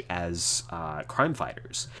change as crime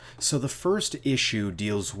fighters. So the first issue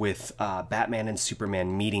deals with Batman and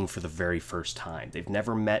Superman meeting for the very first time. They've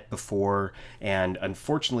never met before, and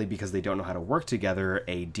unfortunately, because they don't know how to work together,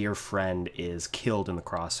 a dear friend is killed in the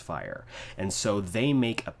crossfire. And so they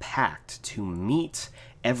make a pact to meet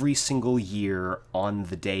every single year on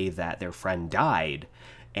the day that their friend died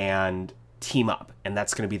and team up. And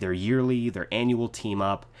that's going to be their annual team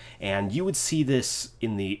up. And you would see this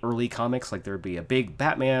in the early comics, like there'd be a big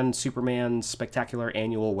Batman, Superman, spectacular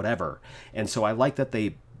annual, whatever. And so I like that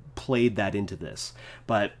they played that into this.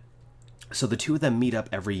 But so the two of them meet up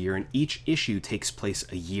every year, and each issue takes place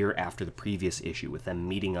a year after the previous issue, with them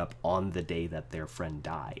meeting up on the day that their friend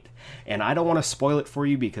died. And I don't want to spoil it for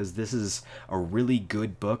you because this is a really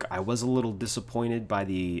good book. I was a little disappointed by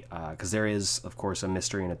because there is, of course, a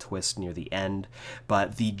mystery and a twist near the end,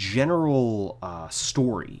 but the general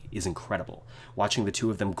story is incredible. Watching the two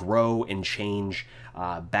of them grow and change.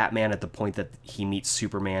 Batman, at the point that he meets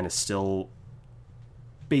Superman, is still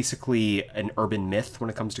basically an urban myth when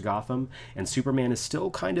it comes to Gotham, and Superman is still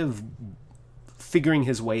kind of figuring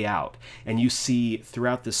his way out. And you see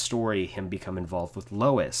throughout this story him become involved with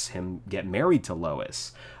Lois, him get married to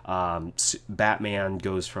Lois. Batman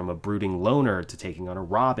goes from a brooding loner to taking on a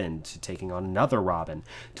Robin, to taking on another Robin,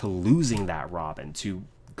 to losing that Robin, to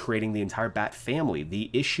creating the entire Bat family. The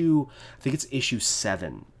issue, I think it's issue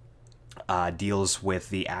 7, deals with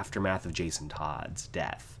the aftermath of Jason Todd's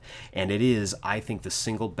death. And it is, I think, the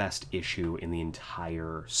single best issue in the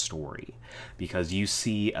entire story, because you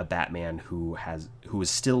see a Batman who is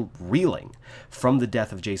still reeling from the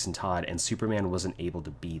death of Jason Todd, and Superman wasn't able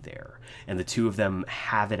to be there. And the two of them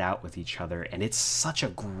have it out with each other, and it's such a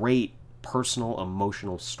great personal,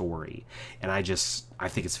 emotional story. And I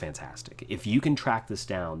think it's fantastic. If you can track this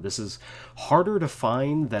down, this is harder to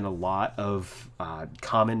find than a lot of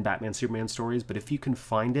common Batman Superman stories, but if you can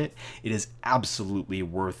find it, it is absolutely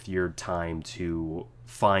worth your time to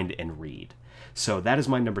find and read. So that is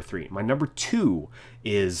my number 3. My number 2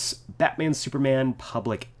 is Batman Superman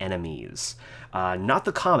Public Enemies. Not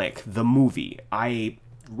the comic, the movie. I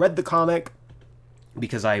read the comic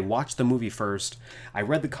because I watched the movie first. I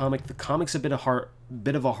read the comic. The comic's a bit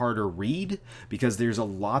of a harder read, because there's a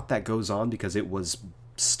lot that goes on, because it was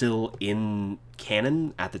still in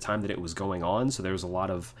canon at the time that it was going on. So there was a lot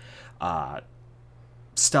of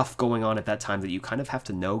stuff going on at that time that you kind of have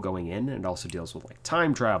to know going in, and it also deals with like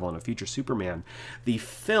time travel and a future Superman.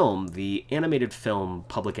 The animated film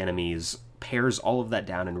Public Enemies pares all of that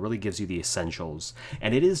down and really gives you the essentials,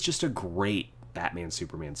 and it is just a great Batman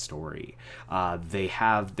Superman story. They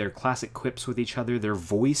have their classic quips with each other. They're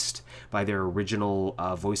voiced by their original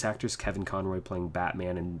voice actors, Kevin Conroy playing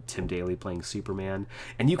Batman and Tim Daly playing Superman,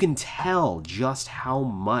 and you can tell just how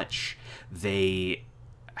much they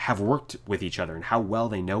have worked with each other and how well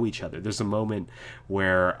they know each other. There's a moment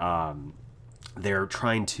where they're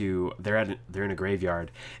in a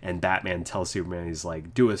graveyard, and Batman tells Superman, he's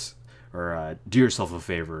like, do yourself a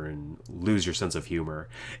favor and lose your sense of humor.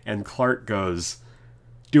 And Clark goes,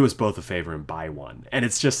 do us both a favor and buy one. And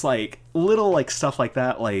it's just like little like stuff like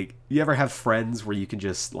that. Like, you ever have friends where you can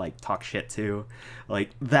just like talk shit to?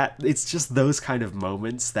 Like that, it's just those kind of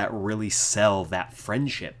moments that really sell that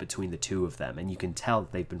friendship between the two of them. And you can tell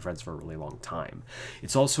that they've been friends for a really long time.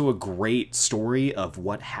 It's also a great story of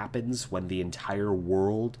what happens when the entire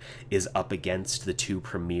world is up against the two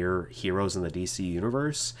premier heroes in the DC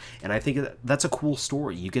universe. And I think that's a cool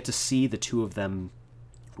story. You get to see the two of them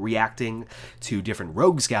reacting to different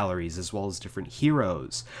rogues galleries as well as different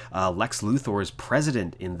heroes. Lex Luthor is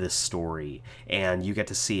president in this story, and you get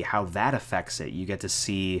to see how that affects it. You get to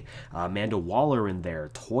see Amanda Waller in there.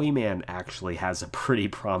 Toyman actually has a pretty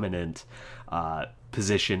prominent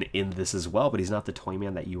position in this as well, but he's not the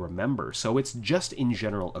Toyman that you remember. So it's just in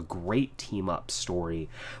general a great team-up story.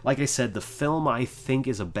 Like I said, the film I think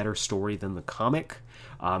is a better story than the comic.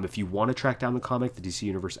 If you want to track down the comic, the DC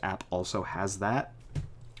Universe app also has that.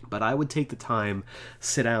 But I would take the time,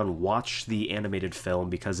 sit down, watch the animated film,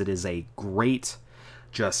 because it is a great,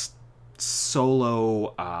 just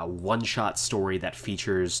solo one-shot story that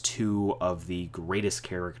features two of the greatest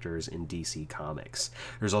characters in DC Comics.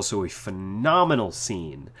 There's also a phenomenal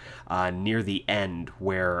scene near the end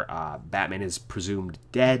where Batman is presumed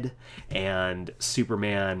dead, and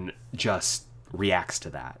Superman just reacts to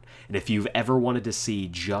that. And if you've ever wanted to see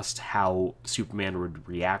just how Superman would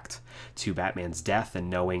react to Batman's death and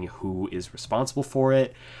knowing who is responsible for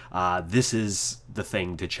it, this is the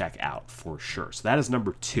thing to check out for sure. So that is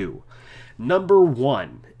number 2. Number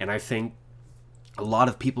 1, and I think a lot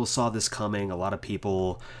of people saw this coming. A lot of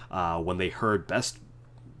people, when they heard best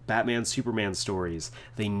Batman Superman stories,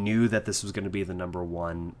 they knew that this was going to be the number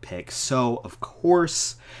 1 pick. So, of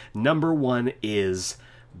course, number 1 is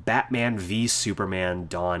Batman v Superman: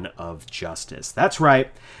 Dawn of Justice. That's right.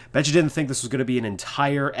 Bet you didn't think this was going to be an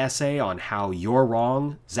entire essay on how you're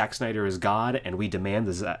wrong, Zack Snyder is God, and we demand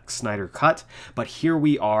the Zack Snyder cut. But here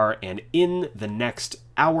we are, and in the next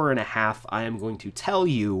hour and a half, I am going to tell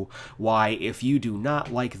you why, if you do not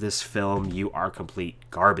like this film, you are complete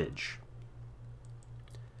garbage.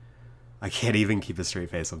 I can't even keep a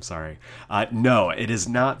straight face, I'm sorry. No, it is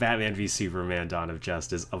not Batman v Superman: Dawn of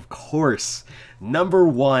Justice. Of course, number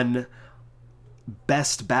 1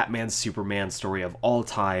 best Batman Superman story of all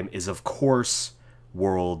time is, of course,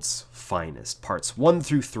 World's Finest. Parts 1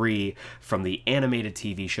 through 3 from the animated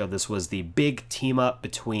TV show. This was the big team up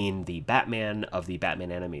between the Batman of the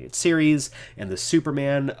Batman animated series and the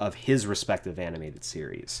Superman of his respective animated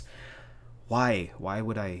series. Why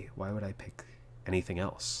would I pick anything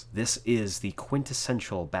else? This is the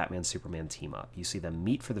quintessential Batman Superman team up. You see them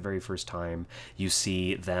meet for the very first time. You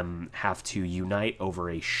see them have to unite over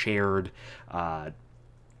a shared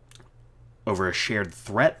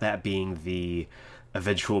threat, that being the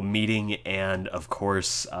eventual meeting and, of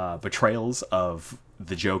course, betrayals of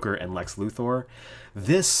the Joker and Lex Luthor.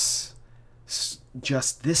 This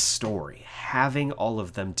just this story, having all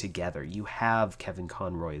of them together. You have Kevin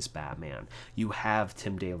Conroy as Batman. You have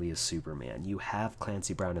Tim Daly as Superman. You have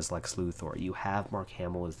Clancy Brown as Lex Luthor. You have Mark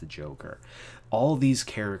Hamill as the Joker. All these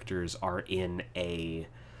characters are in a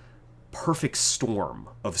perfect storm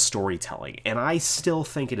of storytelling, and I still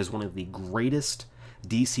think it is one of the greatest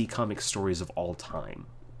DC comic stories of all time.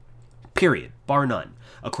 Period. Bar none.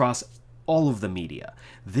 Across all of the media.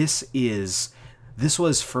 This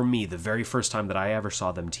was, for me, the very first time that I ever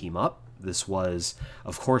saw them team up. This was,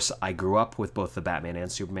 of course, I grew up with both the Batman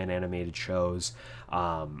and Superman animated shows,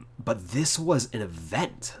 but this was an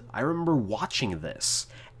event. I remember watching this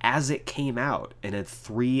as it came out in a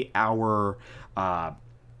 3-hour,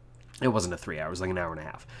 it wasn't a 3 hours, it was like an hour and a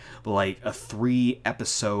half, but like a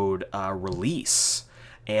 3-episode release.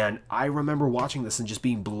 And I remember watching this and just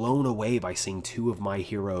being blown away by seeing two of my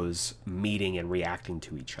heroes meeting and reacting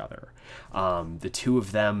to each other. The two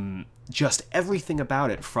of them, just everything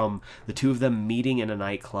about it, from the two of them meeting in a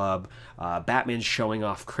nightclub, Batman showing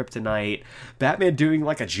off kryptonite, Batman doing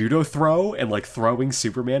like a judo throw and like throwing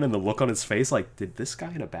Superman, and the look on his face like, did this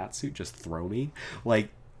guy in a batsuit just throw me? Like,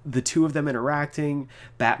 the two of them interacting,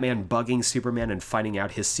 Batman bugging Superman and finding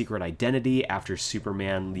out his secret identity after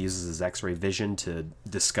Superman uses his X-ray vision to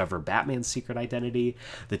discover Batman's secret identity.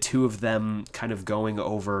 The two of them kind of going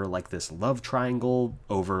over like this love triangle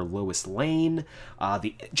over Lois Lane.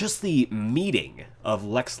 The meeting of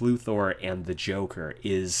Lex Luthor and the Joker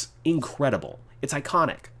is incredible. It's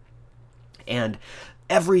iconic. And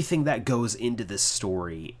everything that goes into this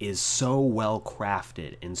story is so well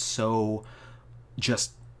crafted and so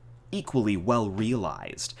just equally well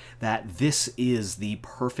realized that this is the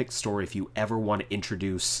perfect story if you ever want to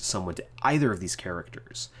introduce someone to either of these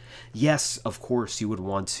characters. Yes, of course, you would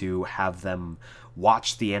want to have them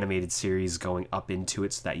watch the animated series going up into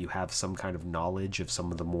it so that you have some kind of knowledge of some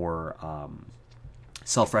of the more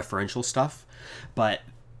self-referential stuff, but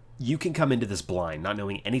you can come into this blind, not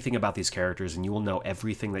knowing anything about these characters, and you will know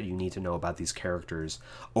everything that you need to know about these characters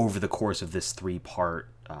over the course of this 3-part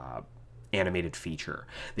animated feature.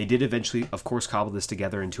 They did eventually, of course, cobble this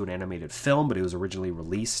together into an animated film, but it was originally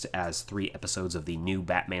released as 3 episodes of the new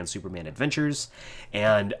Batman Superman Adventures,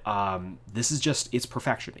 and this is just, it's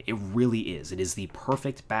perfection. It really is. It is the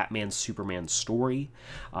perfect Batman Superman story.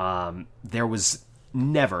 There was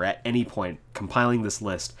never at any point compiling this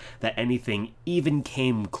list that anything even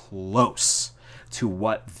came close to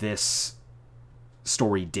what this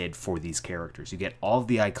story did for these characters. You get all of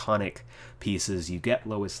the iconic pieces, you get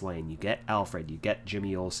Lois Lane, you get Alfred, you get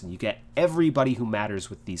Jimmy Olsen, you get everybody who matters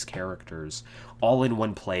with these characters all in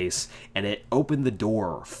one place, and it opened the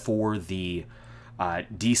door for the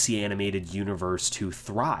DC animated universe to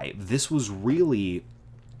thrive. This was really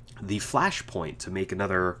the flashpoint, to make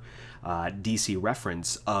another DC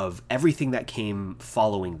reference, of everything that came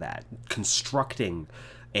following that, constructing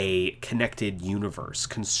a connected universe,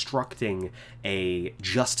 constructing a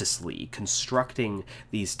Justice League, constructing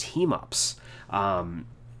these team-ups.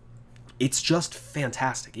 It's just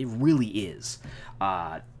fantastic. It really is.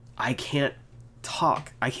 I can't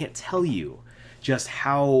tell you just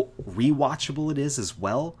how rewatchable it is as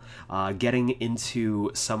well. Getting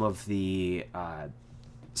into some of the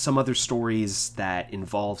some other stories that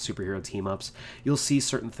involve superhero team-ups, you'll see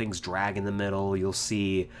certain things drag in the middle. You'll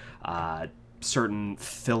see certain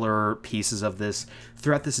filler pieces of this.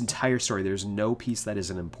 Throughout this entire story, there's no piece that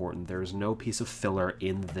isn't important. There's no piece of filler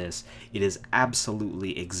in this. It is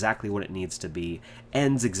absolutely exactly what it needs to be,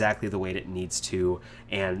 ends exactly the way it needs to,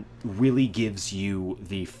 and really gives you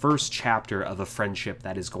the first chapter of a friendship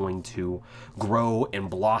that is going to grow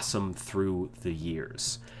and blossom through the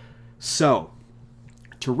years. So,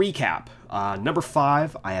 to recap, number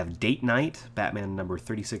 5, I have Date Night, Batman number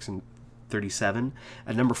 36 and 37.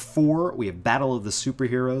 At number 4, we have Battle of the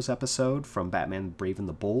Superheroes episode from Batman Brave and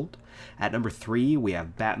the Bold. At number 3, we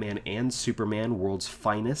have Batman and Superman World's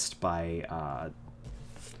Finest by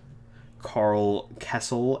Carl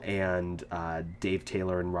Kessel and Dave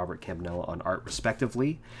Taylor and Robert Campanella on art,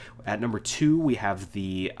 respectively. At number 2, we have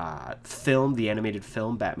the animated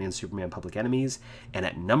film, Batman Superman Public Enemies. And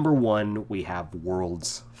at number 1, we have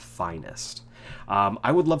World's Finest.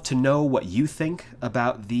 I would love to know what you think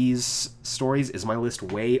about these stories. Is my list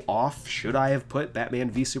way off? Should I have put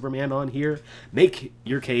Batman v Superman on here? Make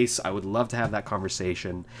your case. I would love to have that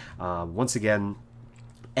conversation. Once again,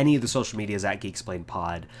 any of the social medias at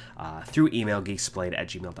GeekSplainedPod, through email,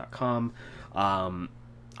 geeksplained@gmail.com.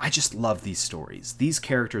 I just love these stories. These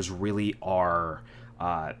characters really are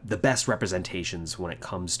the best representations when it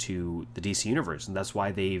comes to the DC Universe, and that's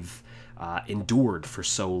why they've endured for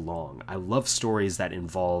so long. I love stories that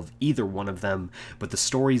involve either one of them, but the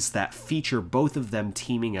stories that feature both of them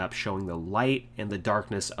teaming up, showing the light and the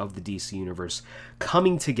darkness of the DC Universe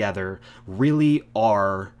coming together, really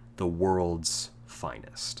are the world's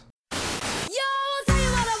finest.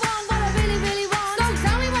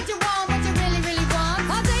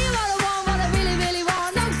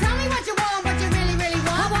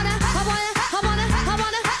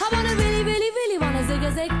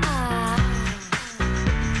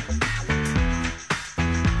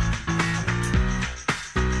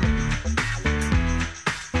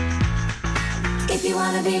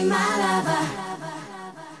 Be my lover.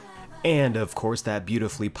 And of course, that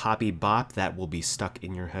beautifully poppy bop that will be stuck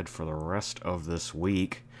in your head for the rest of this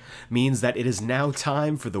week means that it is now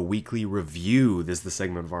time for the weekly review. This is the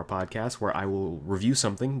segment of our podcast where I will review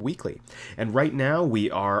something weekly. And right now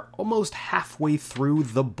we are almost halfway through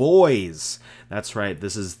The Boys. That's right,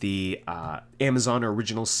 this is the Amazon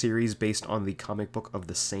original series based on the comic book of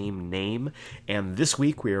the same name. And this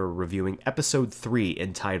week we are reviewing episode 3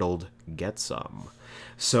 entitled Get Some.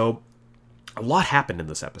 So, a lot happened in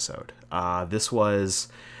this episode. This was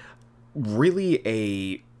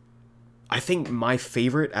really I think my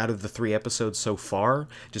favorite out of the 3 episodes so far,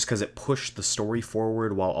 just because it pushed the story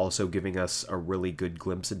forward while also giving us a really good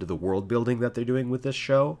glimpse into the world building that they're doing with this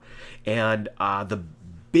show. And the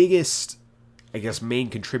biggest, I guess, main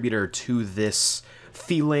contributor to this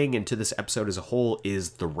feeling and to this episode as a whole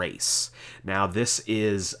is the race. Now, this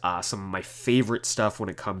is some of my favorite stuff when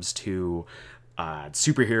it comes to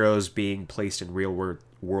superheroes being placed in real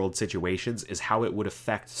world situations, is how it would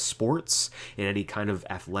affect sports and any kind of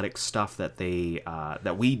athletic stuff that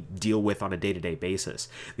that we deal with on a day-to-day basis.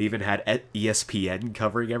 They even had ESPN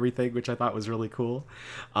covering everything, which I thought was really cool.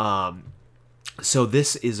 So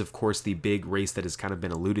this is, of course, the big race that has kind of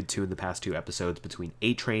been alluded to in the past 2 episodes between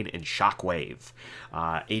A-Train and Shockwave.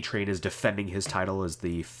 A-Train is defending his title as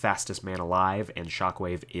the fastest man alive, and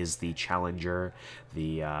Shockwave is the challenger,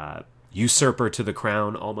 the usurper to the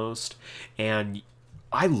crown almost. And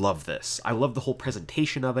I love this. I love the whole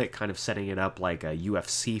presentation of it, kind of setting it up like a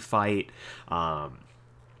UFC fight.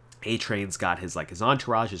 A-Train's got his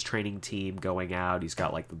entourage, his training team going out. He's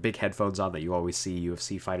got like the big headphones on that you always see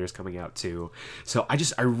UFC fighters coming out to. So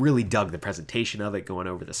I really dug the presentation of it, going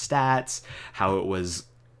over the stats, how it was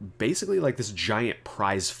basically like this giant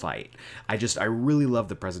prize fight. I really love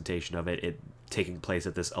the presentation of it. It taking place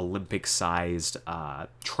at this Olympic-sized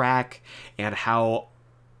track, and how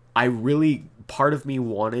part of me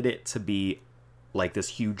wanted it to be like this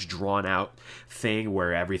huge drawn-out thing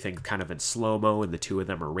where everything's kind of in slow-mo and the two of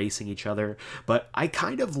them are racing each other. But I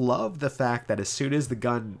kind of love the fact that as soon as the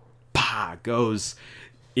gun goes,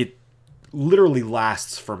 it literally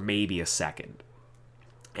lasts for maybe a second.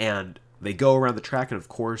 And they go around the track, and of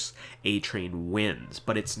course, A-Train wins.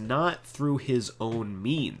 But it's not through his own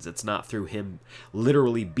means. It's not through him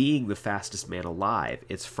literally being the fastest man alive.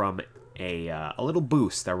 It's from a little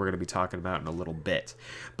boost that we're going to be talking about in a little bit.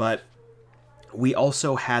 But we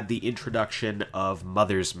also had the introduction of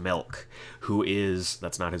Mother's Milk, who is,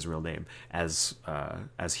 that's not his real name, as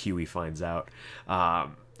Huey finds out,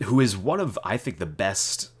 who is one of, I think, the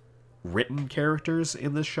best written characters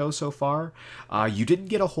in this show so far. You didn't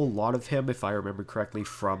get a whole lot of him, if I remember correctly,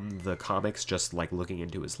 from the comics, just like looking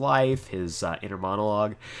into his life, his inner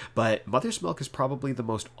monologue. But Mother's Milk is probably the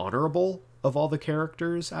most honorable of all the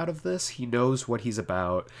characters out of this. He knows what he's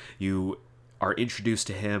about. You are introduced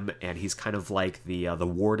to him, and he's kind of like the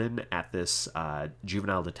warden at this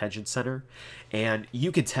juvenile detention center. And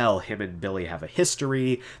you could tell him and Billy have a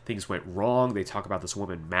history. Things went wrong. They talk about this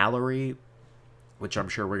woman, Mallory, which I'm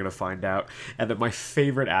sure we're going to find out. And then my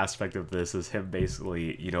favorite aspect of this is him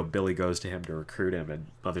basically, Billy goes to him to recruit him, and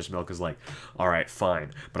Mother's Milk is like, all right,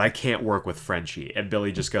 fine, but I can't work with Frenchie. And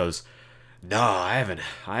Billy just goes, no, I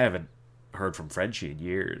haven't heard from Frenchie in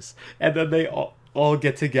years. And then they all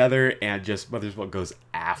get together, and just Mother's Milk goes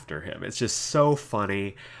after him. It's just so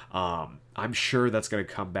funny. I'm sure that's going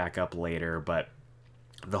to come back up later, but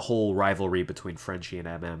the whole rivalry between Frenchie and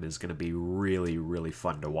MM is going to be really, really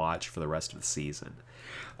fun to watch for the rest of the season.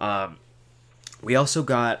 We also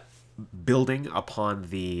got building upon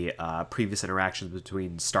the previous interactions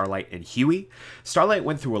between Starlight and Huey. Starlight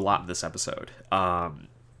went through a lot in this episode.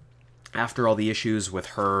 After all the issues with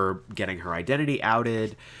her getting her identity out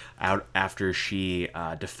after she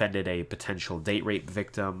defended a potential date rape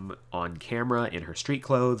victim on camera in her street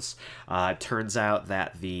clothes, turns out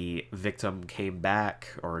that the victim came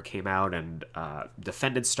out and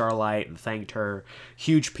defended Starlight and thanked her.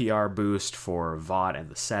 Huge PR boost for Vought and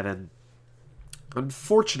the Seven.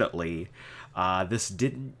 Unfortunately, this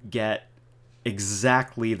didn't get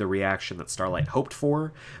exactly the reaction that Starlight hoped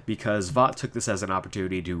for, because Vought took this as an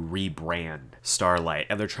opportunity to rebrand Starlight,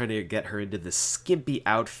 and they're trying to get her into this skimpy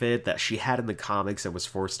outfit that she had in the comics and was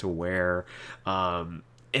forced to wear. And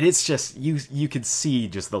it's just, you can see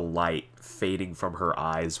just the light fading from her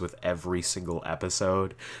eyes with every single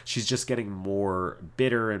episode. She's just getting more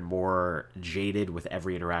bitter and more jaded with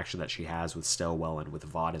every interaction that she has with Stillwell and with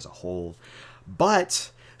Vought as a whole.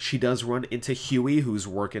 But she does run into Huey, who's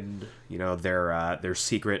working, their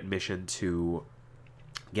secret mission to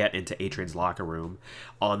get into A-Train's locker room,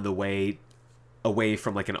 on the way away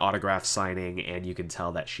from like an autograph signing, and you can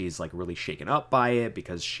tell that she's like really shaken up by it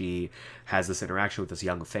because she has this interaction with this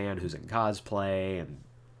young fan who's in cosplay, and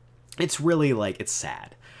it's really like, it's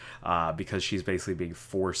sad. Because she's basically being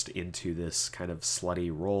forced into this kind of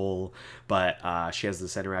slutty role, but she has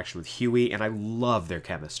this interaction with Huey, and I love their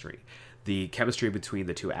chemistry. The chemistry between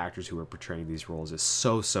the two actors who are portraying these roles is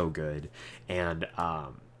so good, and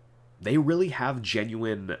they really have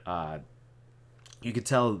genuine, you can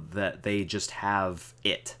tell that they just have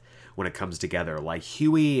it when it comes together. Like,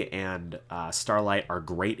 Huey and Starlight are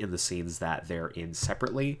great in the scenes that they're in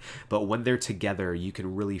separately, but when they're together, you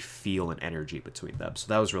can really feel an energy between them. So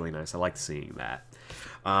that was really nice. I liked seeing that.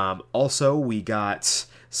 Also, we got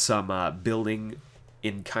some building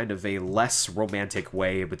in kind of a less romantic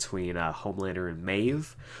way between Homelander and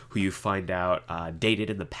Maeve, who you find out dated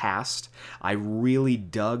in the past. I really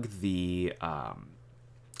dug the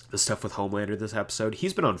stuff with Homelander this episode.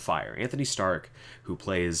 He's been on fire. Anthony Stark, who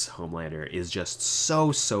plays Homelander, is just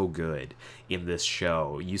so good in this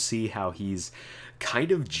show. You see how he's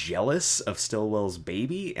kind of jealous of Stillwell's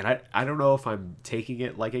baby, and I don't know if I'm taking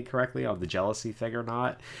it like it correctly on the jealousy thing or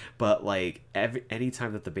not, but like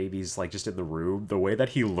anytime that the baby's like just in the room, the way that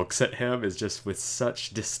he looks at him is just with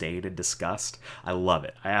such disdain and disgust. I love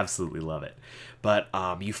it. I absolutely love it. But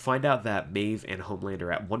you find out that Maeve and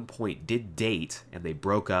Homelander at one point did date, and they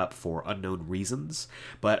broke up for unknown reasons,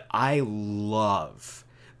 but I love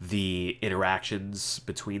the interactions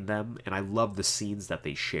between them, and I love the scenes that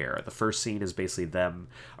they share. The first scene is basically them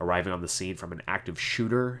arriving on the scene from an active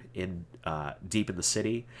shooter in deep in the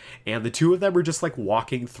city, and the two of them are just like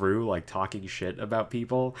walking through, like talking shit about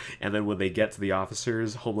people, and then when they get to the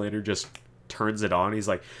officers, Homelander just turns it on. He's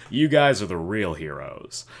like, "You guys are the real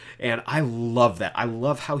heroes." And I love that. I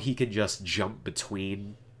love how he can just jump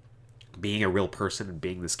between being a real person and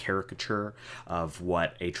being this caricature of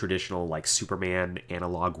what a traditional like Superman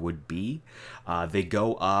analog would be. They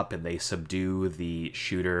go up and they subdue the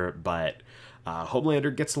shooter, but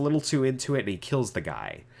Homelander gets a little too into it and he kills the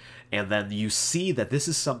guy. And then you see that this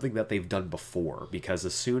is something that they've done before, because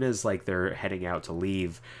as soon as like they're heading out to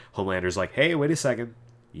leave, Homelander's like, "Hey, wait a second.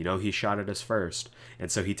 You know, he shot at us first."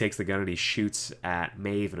 And so he takes the gun and he shoots at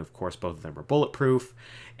Maeve, and of course both of them are bulletproof.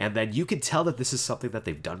 And then you can tell that this is something that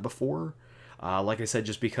they've done before. Like I said,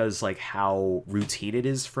 just because like how routine it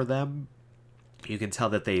is for them. You can tell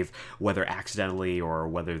that they've, whether accidentally or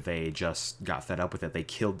whether they just got fed up with it, they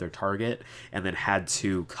killed their target and then had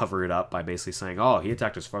to cover it up by basically saying, "Oh, he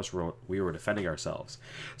attacked us first, we were defending ourselves."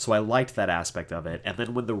 So I liked that aspect of it. And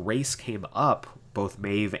then when the race came up, both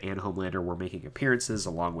Maeve and Homelander were making appearances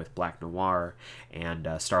along with Black Noir and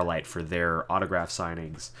Starlight for their autograph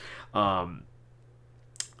signings.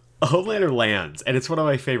 Homelander lands, and it's one of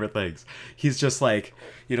my favorite things. He's just like,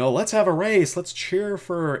 "Let's have a race. Let's cheer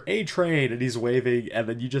for A-Train." And he's waving, and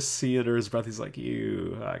then you just see under his breath, he's like,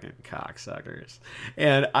 "You fucking cocksuckers."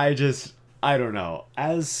 And I don't know.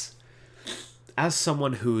 As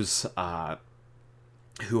someone who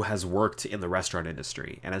has worked in the restaurant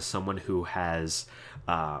industry, and as someone who has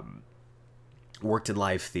worked in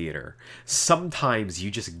live theater, sometimes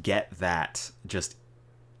you just get that just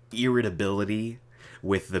irritability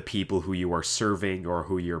with the people who you are serving or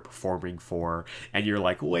who you're performing for, and you're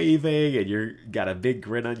like waving and you're got a big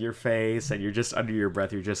grin on your face and you're just under your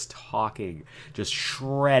breath, you're just talking, just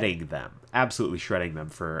shredding them, absolutely shredding them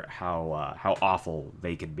for how awful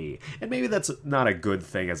they can be. And maybe that's not a good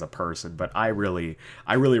thing as a person, but I really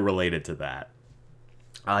related to that.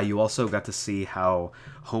 You also got to see how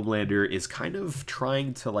Homelander is kind of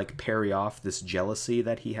trying to like parry off this jealousy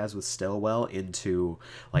that he has with Stillwell into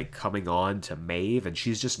like coming on to Maeve, and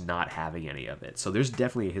she's just not having any of it. So there's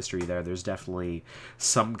definitely a history there. There's definitely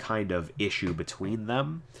some kind of issue between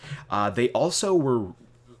them. They also were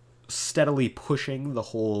steadily pushing the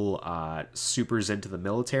whole supers into the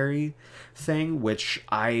military thing, which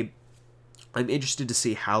I'm interested to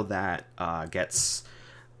see how that gets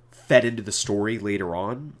fed into the story later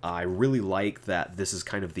on. I really like that this is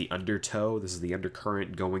kind of the undertow, this is the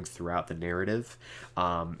undercurrent going throughout the narrative,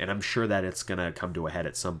 and I'm sure that it's going to come to a head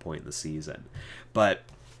at some point in the season. But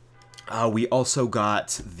we also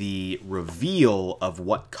got the reveal of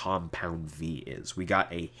what Compound V is. We got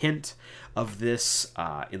a hint of this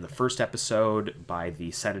in the first episode by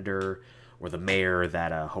the senator or the mayor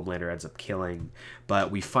that Homelander ends up killing.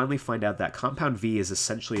 But we finally find out that Compound V is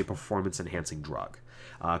essentially a performance-enhancing drug.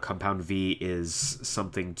 Compound V is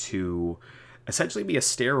something to essentially be a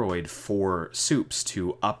steroid for Supes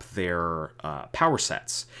to up their power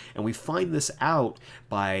sets. And we find this out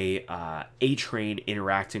by A-Train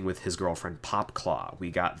interacting with his girlfriend Popclaw.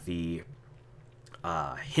 We got the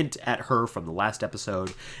hint at her from the last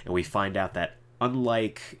episode, and we find out that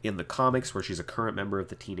unlike in the comics where she's a current member of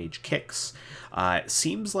the Teenage Kicks, it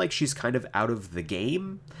seems like she's kind of out of the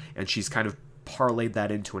game, and she's kind of parlayed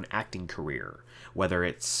that into an acting career. Whether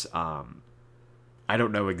it's, I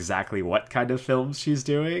don't know exactly what kind of films she's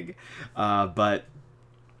doing, but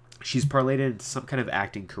she's parlayed it into some kind of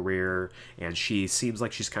acting career, and she seems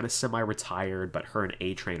like she's kind of semi-retired, but her and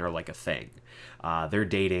A-Train are like a thing. They're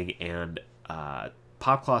dating, and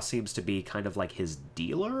Popclaw seems to be kind of like his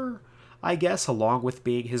dealer, I guess, along with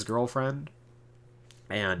being his girlfriend.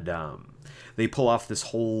 And they pull off this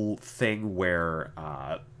whole thing where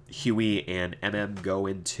Huey and MM go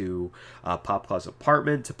into Popclaw's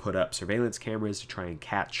apartment to put up surveillance cameras to try and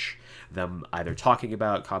catch them either talking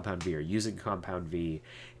about Compound V or using Compound V.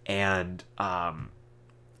 And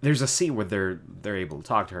there's a scene where they're able to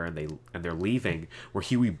talk to her, and they're leaving, where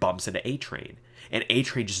Huey bumps into A-Train, and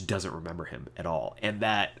A-Train just doesn't remember him at all. And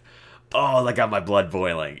that got my blood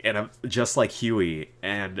boiling. And I'm just like Huey.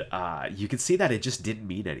 And you can see that it just didn't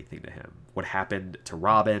mean anything to him. What happened to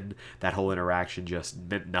Robin, that whole interaction just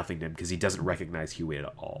meant nothing to him because he doesn't recognize Huey at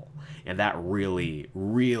all. And that really,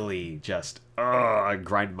 really just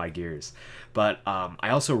grinded my gears. But I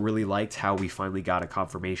also really liked how we finally got a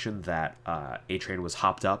confirmation that A-Train was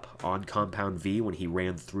hopped up on Compound V when he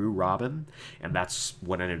ran through Robin. And that's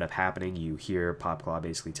what ended up happening. You hear Popclaw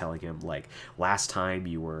basically telling him, like, last time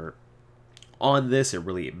you were on this, it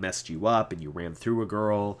really messed you up and you ran through a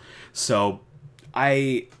girl. So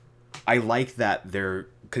I like that they're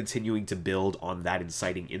continuing to build on that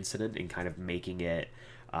inciting incident and kind of making it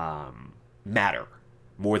matter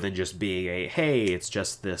more than just being hey, it's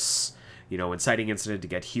just this, inciting incident to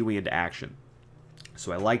get Huey into action.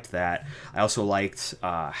 So I liked that. I also liked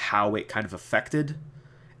how it kind of affected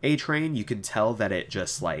A-Train. You can tell that it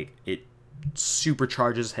just it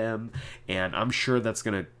supercharges him, and I'm sure that's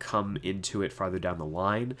going to come into it farther down the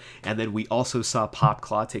line. And then we also saw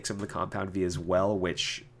Popclaw take some of the Compound V as well,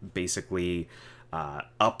 which basically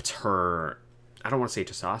upped her, I don't want to say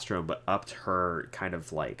testosterone, but upped her kind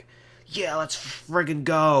of like, yeah, let's friggin'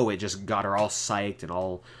 go. It just got her all psyched and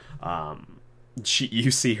all, you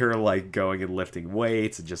see her like going and lifting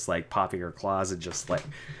weights and just like popping her claws and just like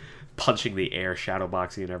punching the air,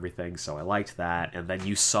 shadowboxing and everything. So I liked that. And then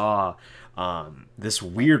you saw this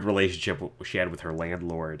weird relationship she had with her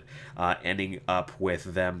landlord, ending up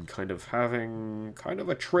with them kind of having kind of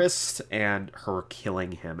a tryst and her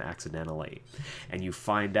killing him accidentally. And you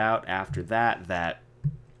find out after that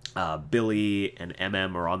Billy and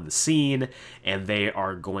MM are on the scene, and they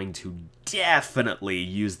are going to definitely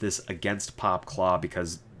use this against Popclaw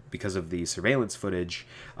because of the surveillance footage.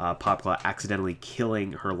 Popclaw accidentally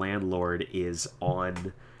killing her landlord is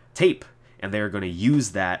on tape, and they're going to use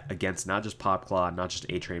that against not just Popclaw, not just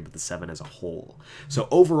A-Train, but the Seven as a whole. So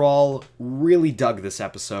overall, really dug this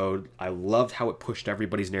episode. I loved how it pushed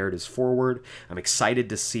everybody's narratives forward. I'm excited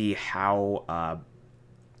to see how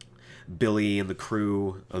Billy and the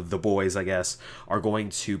crew, the boys, I guess, are going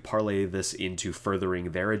to parlay this into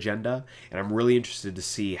furthering their agenda. And I'm really interested to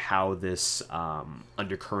see how this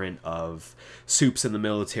undercurrent of Supes in the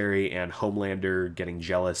military and Homelander getting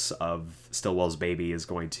jealous of Stillwell's baby is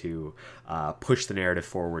going to push the narrative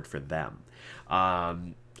forward for them.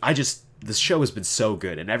 This show has been so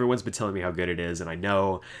good, and everyone's been telling me how good it is, and I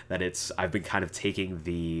know that I've been kind of taking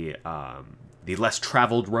the less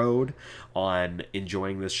traveled road on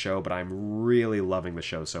enjoying this show, but I'm really loving the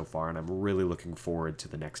show so far, and I'm really looking forward to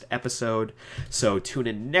the next episode. So tune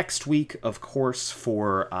in next week, of course,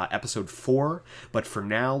 for episode 4, but for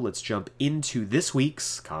now, let's jump into this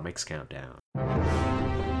week's Comics Countdown.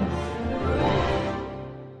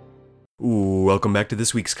 Welcome back to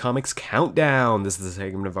this week's Comics Countdown. This is the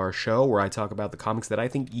segment of our show where I talk about the comics that I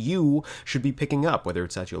think you should be picking up, whether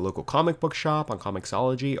it's at your local comic book shop, on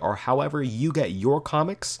Comixology, or however you get your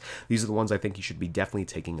comics. These are the ones I think you should be definitely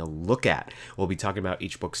taking a look at. We'll be talking about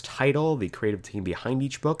each book's title, the creative team behind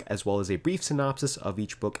each book, as well as a brief synopsis of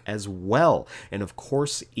each book as well. And of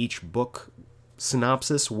course, each book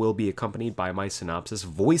synopsis will be accompanied by my synopsis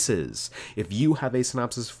voices. If you have a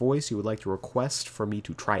synopsis voice you would like to request for me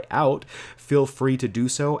to try out, feel free to do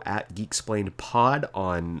so at GeekSplainedPod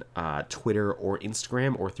on Twitter or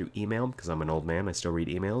Instagram, or through email, because I'm an old man, I still read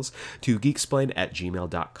emails, to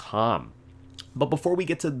geeksplained@gmail.com. But before we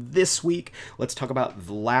get to this week, let's talk about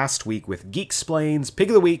last week with Geeksplained's Pick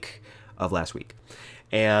of the Week of last week.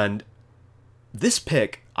 And this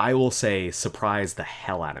pick, I will say, surprised the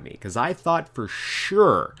hell out of me, because I thought for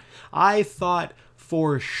sure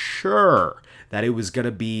that it was going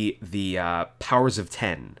to be the Powers of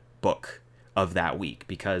 10 book of that week,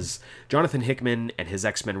 because Jonathan Hickman and his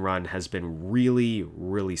X-Men run has been really,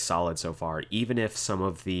 really solid so far, even if some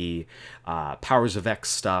of the Powers of X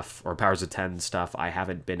stuff, or Powers of 10 stuff, I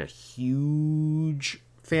haven't been a huge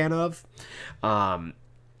fan of.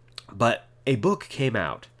 But a book came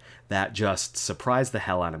out that just surprised the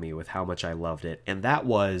hell out of me with how much I loved it, and that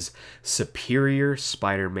was Superior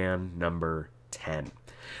Spider-Man number 10.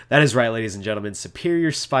 That is right, ladies and gentlemen,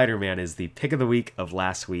 Superior Spider-Man is the pick of the week of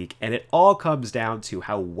last week, and it all comes down to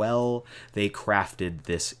how well they crafted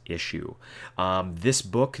this issue. This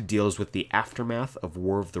book deals with the aftermath of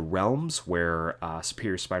War of the Realms, where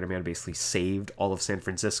Superior Spider-Man basically saved all of San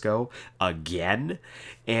Francisco again,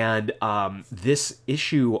 and this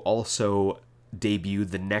issue also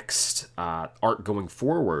debuted the next arc going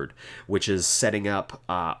forward, which is setting up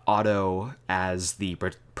Otto as the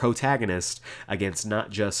protagonist against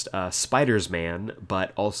not just Spider-Man,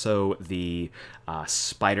 but also the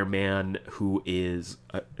Spider-Man who is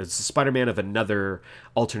a Spider-Man of another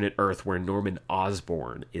alternate Earth, where Norman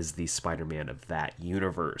Osborn is the Spider-Man of that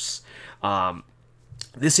universe.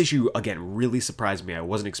 This issue, again, really surprised me. I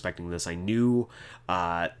wasn't expecting this. I knew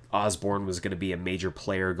Osborn was going to be a major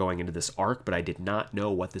player going into this arc, but I did not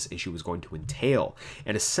know what this issue was going to entail.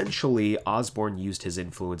 And essentially, Osborn used his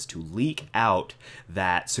influence to leak out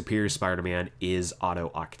that Superior Spider-Man is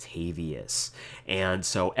Otto Octavius. And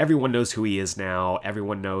so everyone knows who he is now.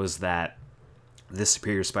 Everyone knows that this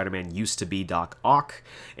Superior Spider-Man used to be Doc Ock,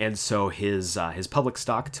 and so his public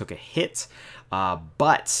stock took a hit.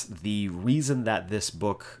 But the reason that this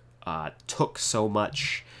book took so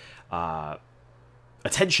much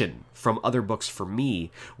attention from other books for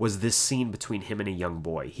me was this scene between him and a young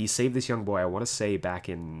boy. He saved this young boy, I want to say back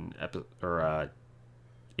in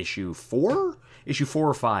issue 4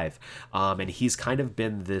 or 5, and he's kind of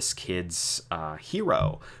been this kid's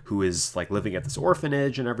hero, who is like living at this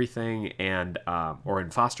orphanage and everything, and or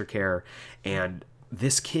in foster care, and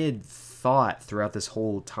this kid thought throughout this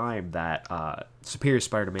whole time that Superior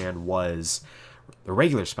Spider-Man was the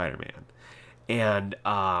regular Spider-Man, and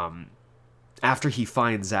after he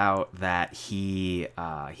finds out that he's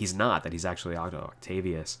not, that he's actually Otto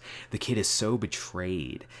Octavius, the kid is so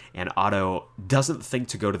betrayed, and Otto doesn't think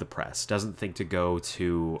to go to the press, doesn't think to go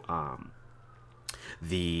to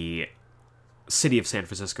the city of San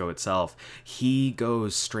Francisco itself. He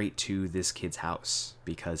goes straight to this kid's house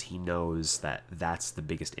because he knows that that's the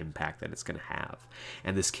biggest impact that it's going to have.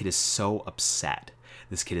 And this kid is so upset.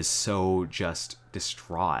 This kid is so just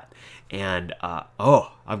distraught. And,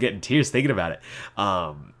 I'm getting tears thinking about it.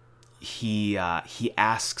 He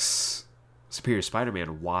asks Superior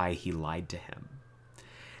Spider-Man why he lied to him.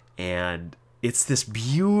 And it's this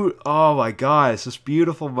oh my god, it's this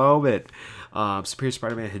beautiful moment. Superior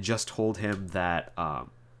Spider-Man had just told him that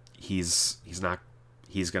he's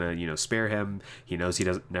gonna spare him. He knows he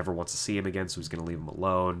never wants to see him again, so he's gonna leave him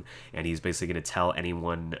alone, and he's basically gonna tell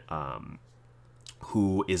anyone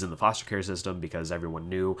who is in the foster care system, because everyone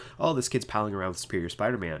knew, oh, this kid's palling around with Superior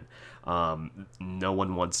Spider-Man. No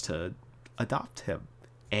one wants to adopt him,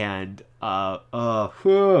 and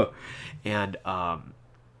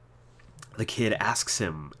the kid asks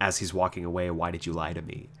him as he's walking away, "Why did you lie to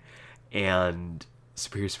me?" And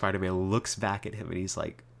Superior Spider-Man looks back at him and he's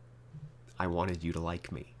like, "I wanted you to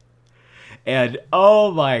like me." And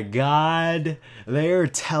oh my god, they're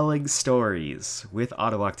telling stories with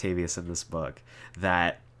Otto Octavius in this book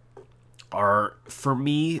that are, for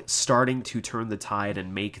me, starting to turn the tide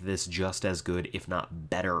and make this just as good, if not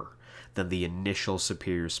better, than the initial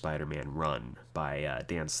Superior Spider-Man run by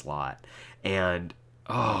Dan Slott. And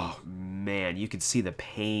oh man, you could see the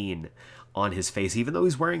pain on his face, even though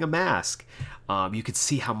he's wearing a mask. You could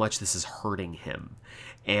see how much this is hurting him.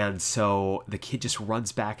 And so the kid just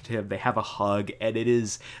runs back to him. They have a hug, and it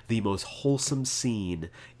is the most wholesome scene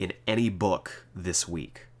in any book this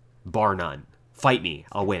week, bar none. Fight me,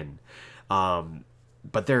 I'll win.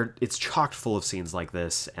 But it's chocked full of scenes like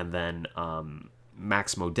this, and then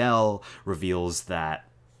Max Modell reveals that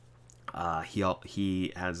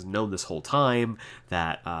he has known this whole time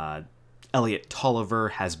that Elliot Tolliver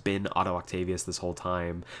has been Otto Octavius this whole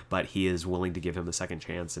time, but he is willing to give him a second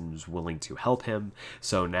chance and is willing to help him.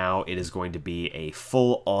 So now it is going to be a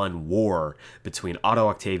full-on war between Otto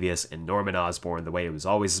Octavius and Norman Osborn, the way it was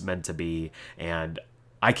always meant to be, and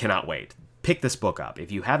I cannot wait. Pick this book up. If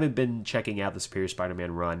you haven't been checking out the Superior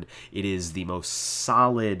Spider-Man run, it is the most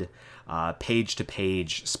solid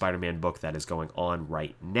page-to-page Spider-Man book that is going on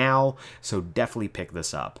right now, so definitely pick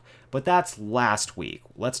this up. But that's last week.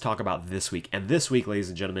 Let's talk about this week. And this week, ladies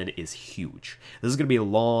and gentlemen, is huge. This is going to be a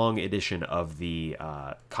long edition of the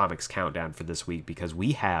comics countdown for this week because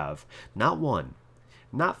we have not one,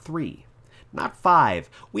 not three, not five.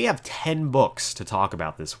 We have 10 books to talk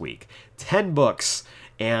about this week. 10 books.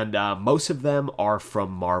 And most of them are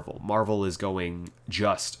from Marvel. Marvel is going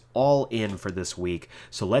just all in for this week.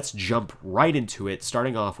 So let's jump right into it,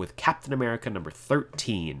 starting off with Captain America number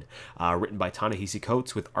 13, written by Ta-Nehisi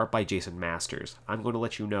Coates with art by Jason Masters. I'm going to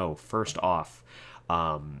let you know, first off,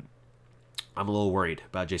 I'm a little worried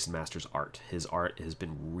about Jason Masters' art. His art has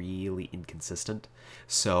been really inconsistent.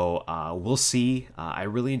 So we'll see. I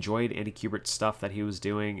really enjoyed Andy Kubert's stuff that he was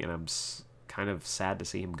doing, and I'm kind of sad to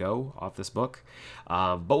see him go off this book,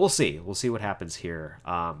 but we'll see what happens here.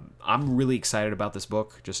 I'm really excited about this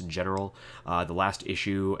book just in general. The last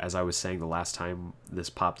issue, as I was saying the last time this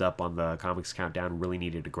popped up on the comics countdown, really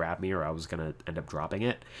needed to grab me or I was gonna end up dropping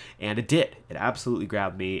it, and it did. It absolutely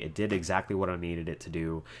grabbed me. It did exactly what I needed it to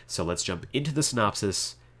do. So let's jump into the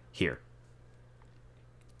synopsis here.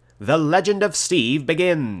 The Legend of Steve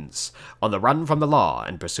begins. On the run from the law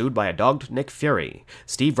and pursued by a dogged Nick Fury,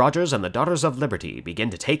 Steve Rogers and the Daughters of Liberty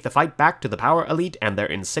begin to take the fight back to the power elite and their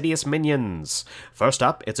insidious minions. First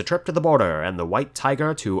up, it's a trip to the border and the White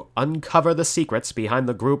Tiger to uncover the secrets behind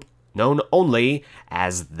the group known only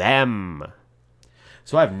as Them.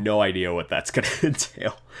 So I have no idea what that's going to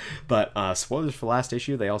entail. But spoilers for last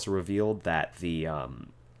issue, they also revealed that the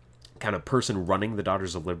kind of person running the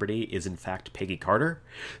Daughters of Liberty is in fact Peggy Carter.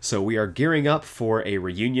 So we are gearing up for a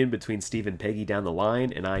reunion between Steve and Peggy down the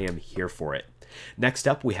line, and I am here for it. Next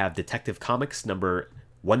up, we have Detective Comics number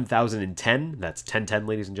 1010. That's 1010,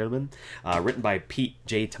 ladies and gentlemen. Written by Pete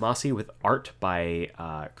J. Tomasi with art by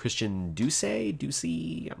Christian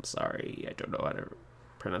Ducey. I'm sorry, I don't know how to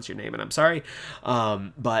pronounce your name, and I'm sorry.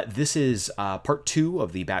 But this is part 2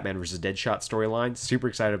 of the Batman vs. Deadshot storyline. Super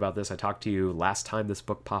excited about this. I talked to you last time this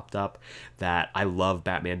book popped up that I love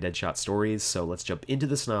Batman Deadshot stories, so let's jump into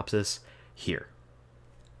the synopsis here.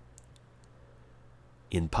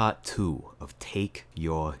 In part 2 of Take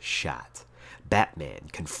Your Shot, Batman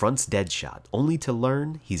confronts Deadshot only to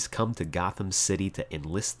learn he's come to Gotham City to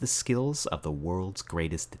enlist the skills of the world's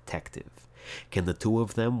greatest detective. Can the two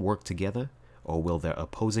of them work together? Or will their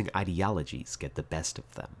opposing ideologies get the best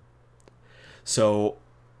of them? So,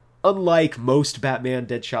 unlike most Batman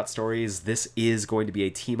Deadshot stories, this is going to be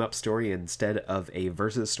a team-up story instead of a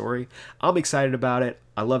versus story. I'm excited about it.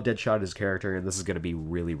 I love Deadshot as a character, and this is going to be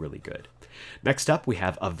really, really good. Next up, we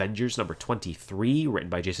have Avengers number 23,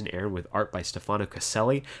 written by Jason Aaron with art by Stefano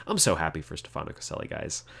Caselli. I'm so happy for Stefano Caselli,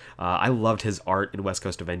 guys. I loved his art in West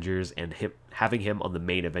Coast Avengers, and having him on the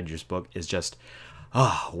main Avengers book is just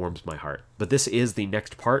warms my heart. But this is the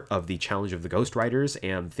next part of the Challenge of the Ghost Riders,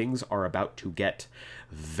 and things are about to get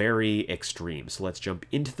very extreme. So let's jump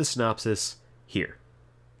into the synopsis here.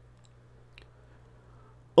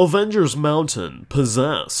 Avengers Mountain,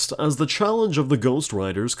 possessed, as the challenge of the Ghost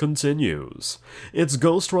Riders continues. It's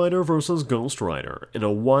Ghost Rider versus Ghost Rider in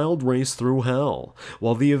a wild race through hell,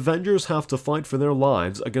 while the Avengers have to fight for their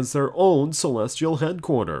lives against their own celestial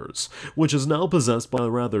headquarters, which is now possessed by a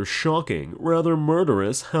rather shocking, rather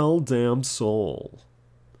murderous, hell-damned soul.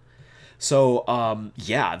 So,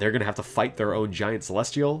 they're going to have to fight their own giant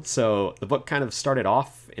celestial. So the book kind of started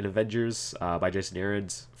off in Avengers by Jason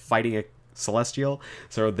Aaron's fighting a celestial,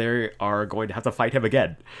 so they are going to have to fight him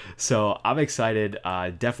again. So I'm excited.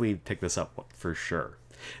 Definitely pick this up for sure.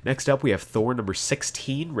 Next up, we have Thor number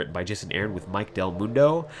 16, written by Jason Aaron with Mike Del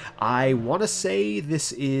Mundo. I want to say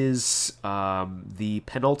this is the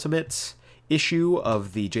penultimate issue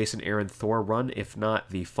of the Jason Aaron Thor run, if not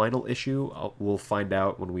the final issue. We'll find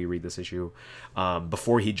out when we read this issue,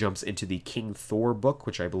 before he jumps into the King Thor book,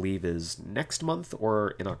 which I believe is next month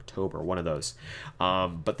or in October, one of those.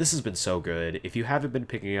 But this has been so good. If you haven't been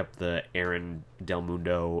picking up the Aaron Del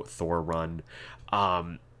Mundo Thor run,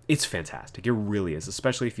 it's fantastic. It really is,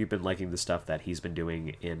 especially if you've been liking the stuff that he's been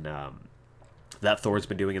doing in that Thor's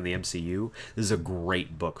been doing in the MCU. This is a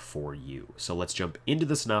great book for you. So let's jump into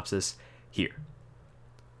the synopsis here.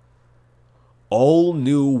 All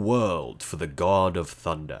new world for the god of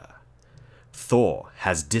thunder. Thor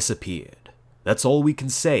has disappeared. That's all we can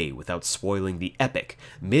say without spoiling the epic,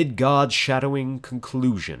 mid-god shadowing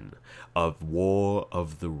conclusion of War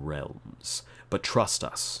of the Realms. But trust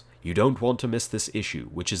us, you don't want to miss this issue,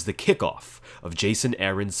 which is the kickoff of Jason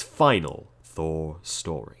Aaron's final Thor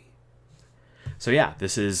story. So yeah,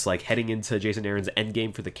 this is like heading into Jason Aaron's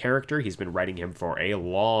endgame for the character. He's been writing him for a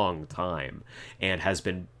long time and has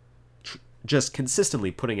been just consistently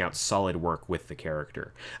putting out solid work with the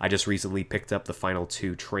character. I just recently picked up the final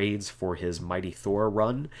 2 trades for his Mighty Thor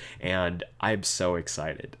run, and I'm so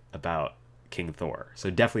excited about King Thor. So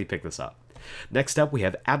definitely pick this up. Next up, we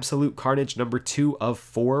have Absolute Carnage number 2 of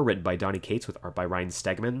 4, written by Donny Cates with art by Ryan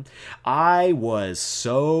Stegman. I was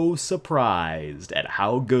so surprised at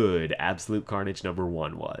how good Absolute Carnage number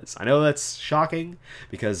 1 was. I know that's shocking,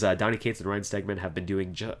 because Donny Cates and Ryan Stegman have been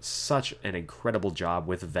doing just such an incredible job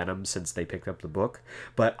with Venom since they picked up the book,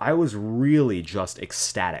 but I was really just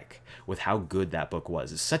ecstatic with how good that book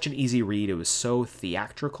was. It's such an easy read. It was so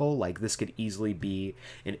theatrical, like this could easily be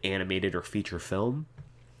an animated or feature film.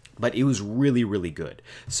 But it was really, really good.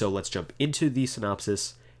 So let's jump into the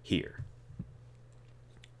synopsis here.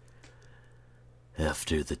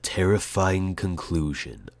 After the terrifying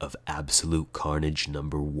conclusion of Absolute Carnage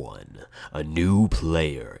number 1, a new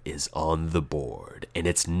player is on the board, and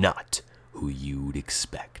it's not who you'd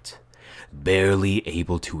expect. Barely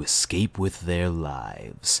able to escape with their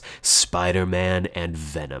lives, Spider-Man and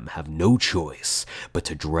Venom have no choice but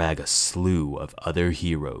to drag a slew of other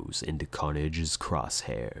heroes into Carnage's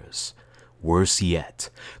crosshairs. Worse yet,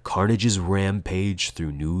 Carnage's rampage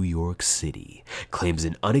through New York City claims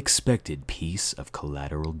an unexpected piece of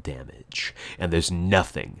collateral damage, and there's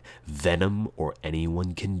nothing Venom or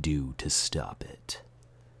anyone can do to stop it.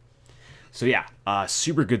 So yeah,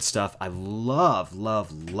 super good stuff. I love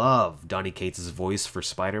Donny Cates' voice for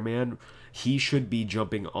Spider-Man. He should be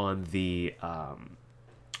jumping on the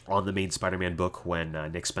main Spider-Man book when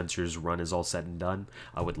Nick Spencer's run is all said and done.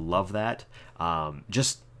 I would love that.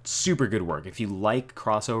 Just super good work. If you like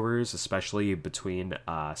crossovers, especially between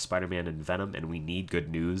Spider-Man and Venom, and we need good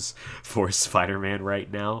news for Spider-Man right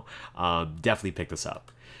now, definitely pick this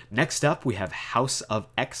up. Next up, we have House of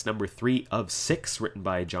X number 3 of 6, written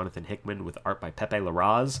by Jonathan Hickman with art by Pepe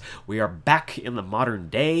Larraz. We are back in the modern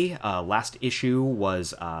day. Last issue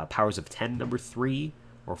was Powers of 10 number 3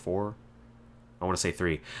 or 4. I want to say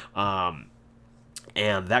 3.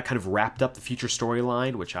 And that kind of wrapped up the future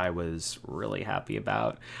storyline, which I was really happy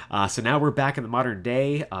about. So now we're back in the modern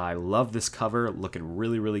day. I love this cover, looking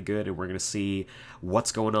really, really good, and we're going to see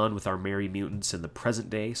what's going on with our merry mutants in the present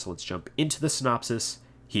day. So let's jump into the synopsis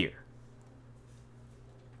here.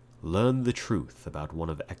 Learn the truth about one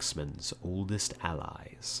of X-Men's oldest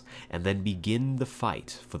allies, and then begin the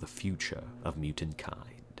fight for the future of mutant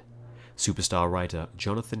kind. Superstar writer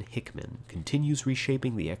Jonathan Hickman continues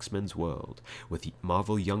reshaping the X-Men's world with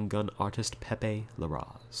Marvel Young Gun artist Pepe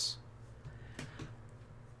Larraz.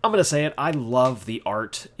 I'm going to say it, I love the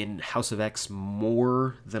art in House of X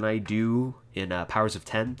more than I do in Powers of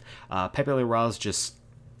 10. Pepe Larraz just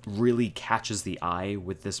really catches the eye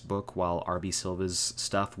with this book, while RB Silva's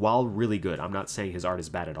stuff, while really good, I'm not saying his art is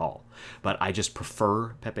bad at all, but I just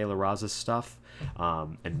prefer Pepe Larraz's stuff,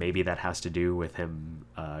 and maybe that has to do with him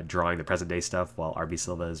drawing the present day stuff, while RB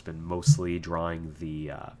Silva has been mostly drawing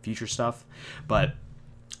the future stuff. But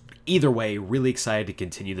either way, really excited to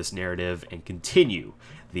continue this narrative and continue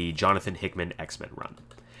the Jonathan Hickman X-Men run.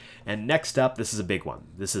 And next up, this is a big one.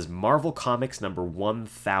 This is Marvel Comics number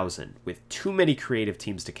 1000. With too many creative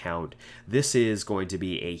teams to count, this is going to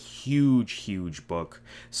be a huge, huge book.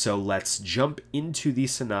 So let's jump into the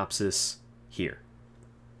synopsis here.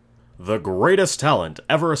 The greatest talent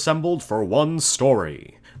ever assembled for one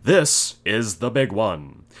story. This is the big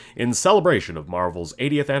one. In celebration of Marvel's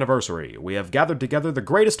 80th anniversary, we have gathered together the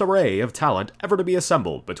greatest array of talent ever to be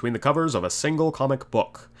assembled between the covers of a single comic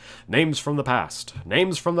book. Names from the past,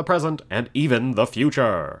 names from the present, and even the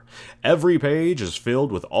future. Every page is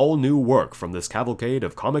filled with all new work from this cavalcade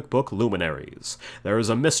of comic book luminaries. There is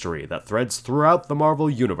a mystery that threads throughout the Marvel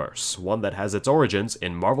Universe, one that has its origins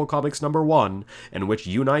in Marvel Comics number 1, and which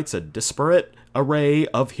unites a disparate array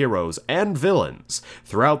of heroes and villains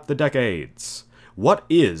throughout the decades. What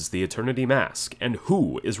is the Eternity Mask, and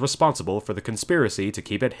who is responsible for the conspiracy to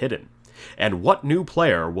keep it hidden? And what new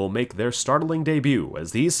player will make their startling debut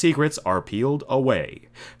as these secrets are peeled away,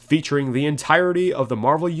 featuring the entirety of the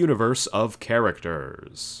Marvel Universe of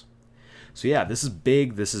characters? So yeah, this is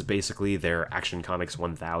big. This is basically their Action Comics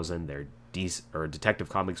 1000, their Detective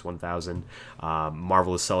Comics 1000.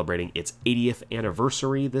 Marvel is celebrating its 80th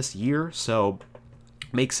anniversary this year, so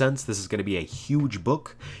makes sense. This is going to be a huge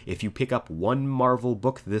book. If you pick up one Marvel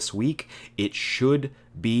book this week, it should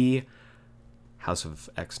be House of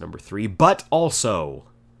X number 3, but also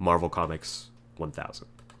Marvel Comics 1000.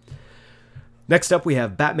 Next up, we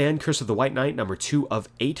have Batman Curse of the White Knight, number 2 of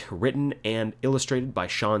 8, written and illustrated by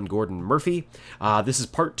Sean Gordon Murphy. This is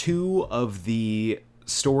part 2 of the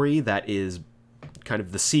story that is kind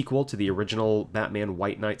of the sequel to the original Batman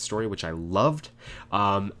White Knight story, which I loved.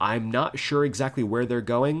 I'm not sure exactly where they're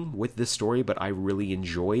going with this story, but I really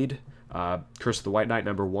enjoyed Curse of the White Knight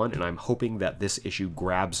number 1, and I'm hoping that this issue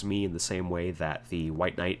grabs me in the same way that the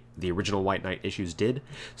original White Knight issues did.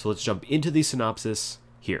 So let's jump into the synopsis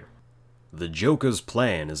here. The Joker's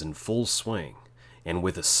plan is in full swing, and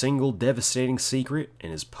with a single devastating secret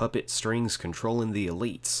and his puppet strings controlling the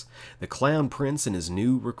elites, the Clown Prince and his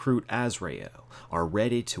new recruit Azrael are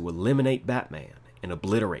ready to eliminate Batman and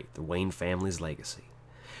obliterate the Wayne family's legacy.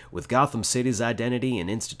 With Gotham City's identity and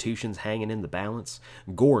institutions hanging in the balance,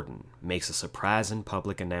 Gordon makes a surprising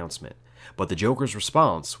public announcement, but the Joker's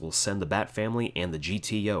response will send the Bat family and the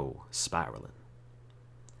GTO spiraling.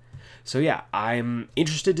 So yeah, I'm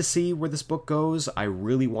interested to see where this book goes. I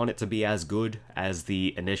really want it to be as good as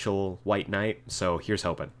the initial White Knight, so here's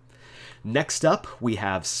hoping. Next up, we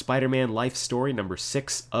have Spider-Man Life Story number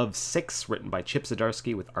 6 of 6, written by Chip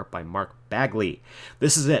Zdarsky with art by Mark Bagley.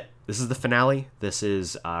 This is it. This is the finale. This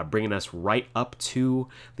is bringing us right up to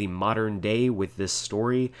the modern day with this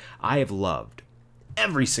story. I have loved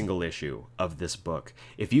every single issue of this book.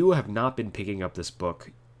 If you have not been picking up this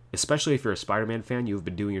book, especially if you're a Spider-Man fan, you've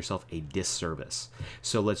been doing yourself a disservice.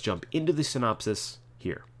 So let's jump into the synopsis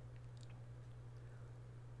here.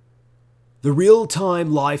 The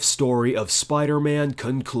real-time life story of Spider-Man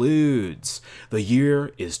concludes. The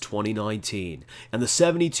year is 2019, and the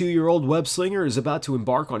 72-year-old web-slinger is about to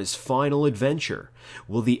embark on his final adventure.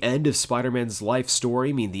 Will the end of Spider-Man's life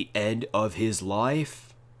story mean the end of his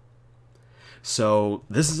life? So,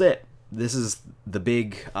 this is it. This is the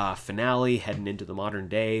big finale heading into the modern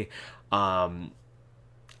day.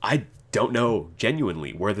 I don't know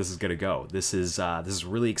genuinely where this is going to go. This is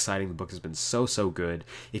really exciting. The book has been so good.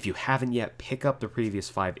 If you haven't yet, pick up the previous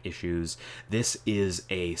 5 issues. This is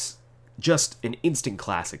just an instant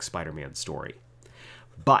classic Spider-Man story.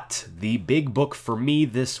 But the big book for me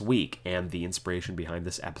this week, and the inspiration behind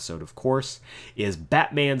this episode, of course, is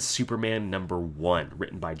Batman Superman number 1,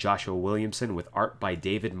 written by Joshua Williamson with art by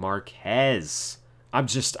David Marquez. I'm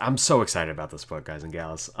so excited about this book, guys and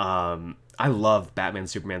gals. I love Batman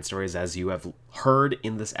Superman stories, as you have heard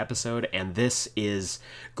in this episode, and this is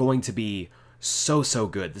going to be so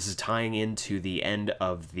good. This is tying into the end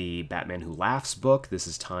of the Batman Who Laughs book. This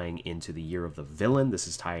is tying into the Year of the Villain. This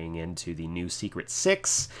is tying into the new Secret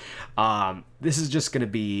 6. This is just going to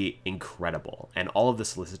be incredible. And all of the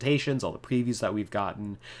solicitations, all the previews that we've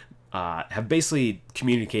gotten, have basically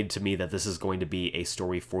communicated to me that this is going to be a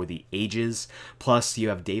story for the ages. Plus, you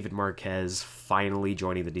have David Marquez finally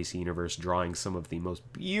joining the DC Universe, drawing some of the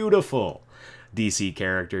most beautiful DC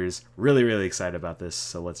characters. Really excited about this,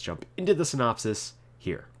 so let's jump into the synopsis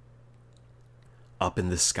here. Up in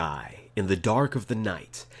the sky, in the dark of the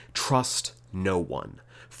night, trust no one,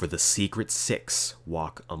 for the Secret 6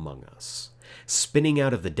 walk among us. Spinning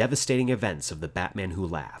out of the devastating events of the Batman Who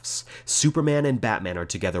Laughs, Superman and Batman are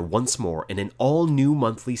together once more in an all-new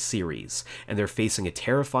monthly series, and they're facing a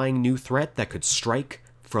terrifying new threat that could strike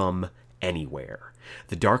from anywhere.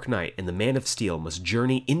 The Dark Knight and the Man of Steel must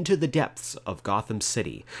journey into the depths of Gotham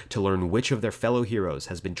City to learn which of their fellow heroes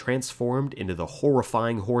has been transformed into the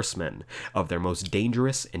horrifying horsemen of their most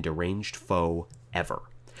dangerous and deranged foe ever.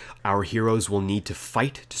 Our heroes will need to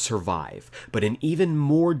fight to survive, but an even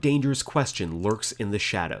more dangerous question lurks in the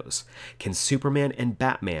shadows. Can Superman and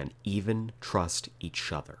Batman even trust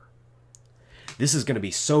each other? This is going to be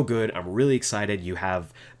so good. I'm really excited. You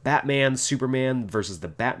have Batman, Superman versus the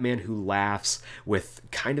Batman Who Laughs, with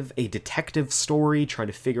kind of a detective story trying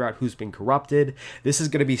to figure out who's been corrupted. This is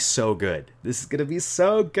going to be so good. This is going to be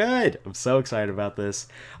so good. I'm so excited about this.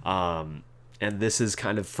 And this is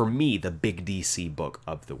kind of, for me, the big DC book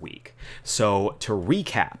of the week. So to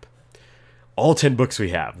recap, all 10 books we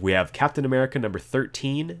have Captain America number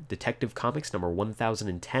 13, Detective Comics number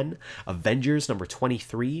 1010, Avengers number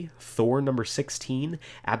 23, Thor number 16,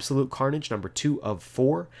 Absolute Carnage number 2 of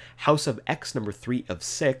 4, House of X number 3 of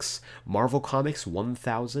 6, Marvel Comics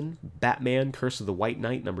 1000, Batman Curse of the White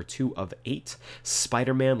Knight number 2 of 8,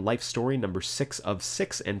 Spider-Man Life Story number 6 of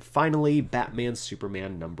 6, and finally Batman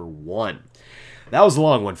Superman number 1. That was a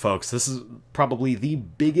long one, folks. This is probably the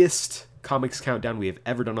biggest comics countdown we have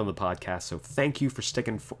ever done on the podcast, so thank you for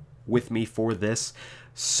sticking with me for this.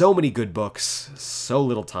 So many good books, so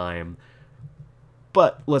little time,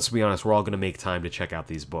 but let's be honest, we're all going to make time to check out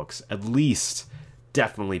these books. At least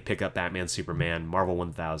definitely pick up Batman, Superman, Marvel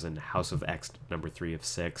 1000, House of X number 3 of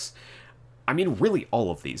 6. I mean, really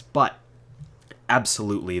all of these, but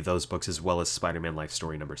absolutely those books, as well as Spider-Man Life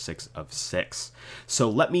Story number 6 of 6.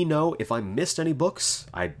 So let me know if I missed any books.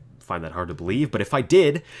 I find that hard to believe, but if I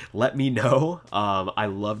did, let me know. I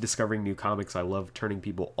love discovering new comics. I love turning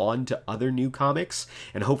people on to other new comics,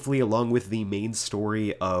 and hopefully along with the main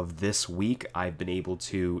story of this week, I've been able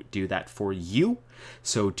to do that for you.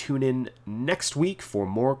 So tune in next week for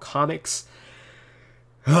more comics.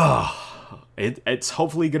 It's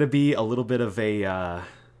hopefully going to be a little bit of a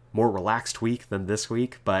more relaxed week than this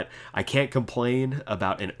week, but I can't complain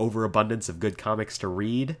about an overabundance of good comics to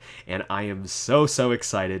read, and I am so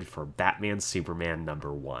excited for Batman Superman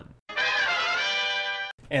number 1.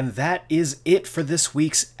 And that is it for this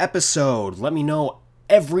week's episode. Let me know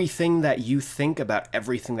everything that you think about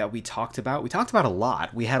everything that we talked about. We talked about a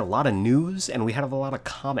lot. We had a lot of news, and we had a lot of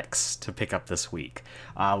comics to pick up this week.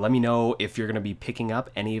 Let me know if you're going to be picking up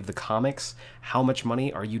any of the comics. How much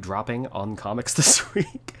money are you dropping on comics this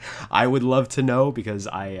week? I would love to know, because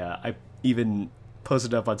I even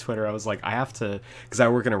posted up on Twitter. I was like, I have to, because I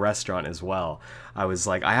work in a restaurant as well. I was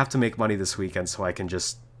like, I have to make money this weekend so I can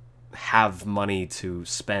just have money to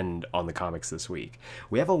spend on the comics this week.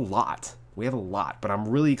 We have a lot, but I'm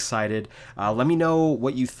really excited. Let me know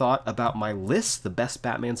what you thought about my list, the best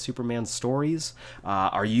Batman Superman stories.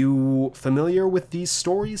 Are you familiar with these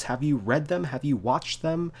stories? Have you read them? Have you watched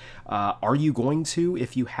them? Are you going to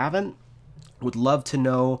if you haven't? Would love to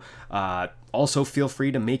know. Also, feel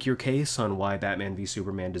free to make your case on why Batman v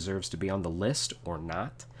Superman deserves to be on the list or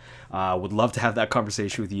not. Would love to have that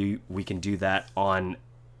conversation with you. We can do that on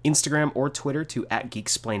Instagram or Twitter to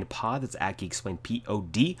 @GeekSplainedPod, that's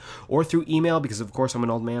 @GeekSplainedPod, or through email, because of course I'm an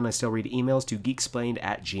old man, I still read emails, to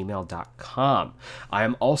geeksplained@gmail.com. I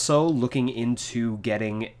am also looking into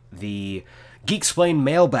getting the Geeksplained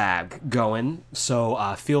mailbag going,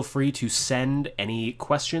 so feel free to send any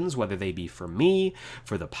questions, whether they be for me,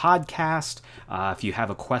 for the podcast. If you have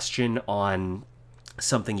a question on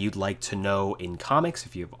something you'd like to know in comics,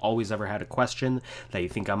 if you've always ever had a question that you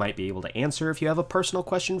think I might be able to answer, if you have a personal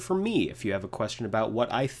question for me, if you have a question about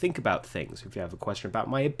what I think about things, if you have a question about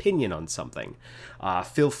my opinion on something,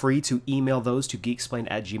 feel free to email those to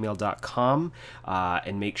geeksplained@gmail.com,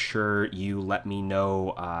 and make sure you let me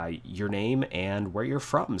know your name and where you're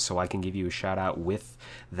from so I can give you a shout out with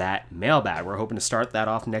that mailbag. We're hoping to start that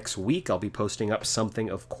off next week. I'll be posting up something,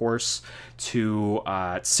 of course, to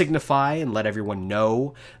signify and let everyone know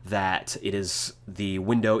that the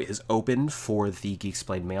window is open for the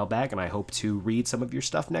Geeksplained mailbag, and I hope to read some of your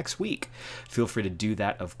stuff next week. Feel free to do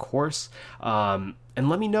that, of course. And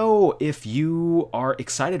let me know if you are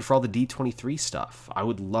excited for all the D23 stuff. I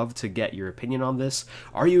would love to get your opinion on this.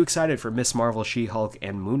 Are you excited for Miss Marvel, She-Hulk,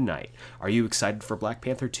 and Moon Knight? Are you excited for Black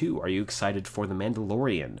Panther 2? Are you excited for The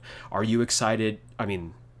Mandalorian? Are you excited? I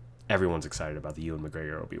mean, everyone's excited about the Ewan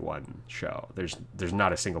McGregor Obi-Wan show. There's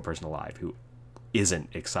not a single person alive who isn't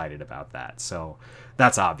excited about that. So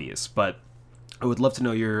that's obvious, but I would love to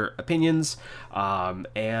know your opinions.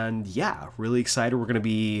 And yeah, really excited. We're going to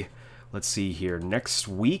be, let's see here, next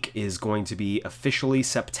week is going to be officially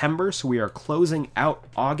September, so we are closing out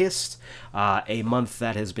August, a month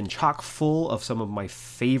that has been chock full of some of my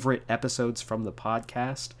favorite episodes from the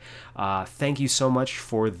podcast. Thank you so much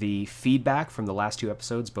for the feedback from the last 2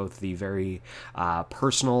 episodes, both the very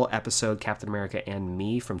personal episode, Captain America and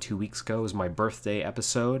Me, from 2 weeks ago, was my birthday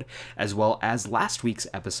episode, as well as last week's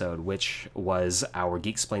episode, which was our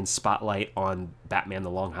Geeksplained Spotlight on Batman The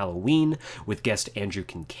Long Halloween with guest Andrew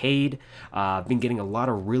Kincaid. I've been getting a lot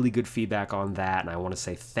of really good feedback on that, and I want to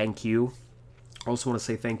say thank you I also want to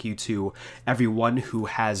say thank you to everyone who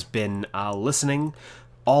has been listening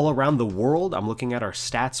all around the world. I'm looking at our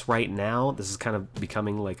stats right now. This is kind of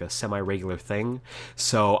becoming like a semi-regular thing.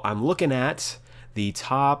 So I'm looking at the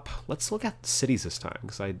top. Let's look at the cities this time,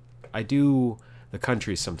 because I do the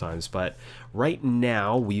countries sometimes. But right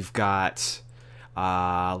now we've got...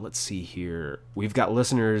 let's see here. We've got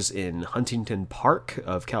listeners in Huntington Park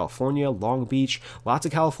of California, Long Beach. Lots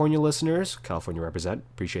of California listeners. California represent.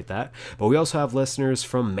 Appreciate that. But we also have listeners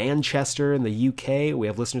from Manchester in the UK. We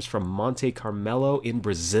have listeners from Monte Carmelo in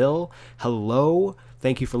Brazil. Hello.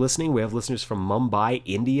 Thank you for listening. We have listeners from Mumbai,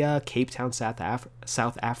 India, Cape Town, South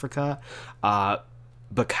Africa,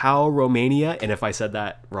 Bacau, Romania. And if I said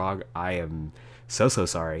that wrong, I am... so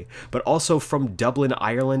sorry. But also from Dublin,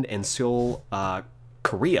 Ireland, and Seoul,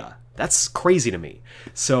 Korea. That's crazy to me.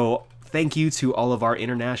 So thank you to all of our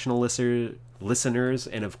international listeners,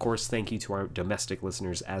 and of course thank you to our domestic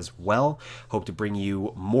listeners as well. Hope to bring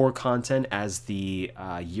you more content as the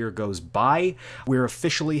year goes by. We're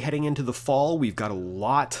officially heading into the fall. We've got a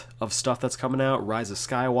lot of stuff that's coming out. Rise of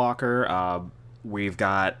Skywalker, we've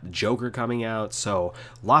got Joker coming out, so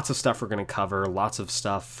lots of stuff we're going to cover, lots of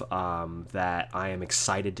stuff that I am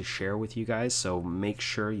excited to share with you guys, so make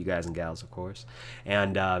sure, you guys and gals, of course,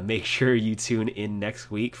 and make sure you tune in next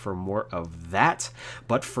week for more of that.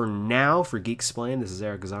 But for now, for Geeksplain, this is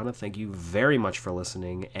Eric Gazana. Thank you very much for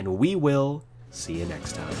listening, and we will see you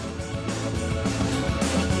next time.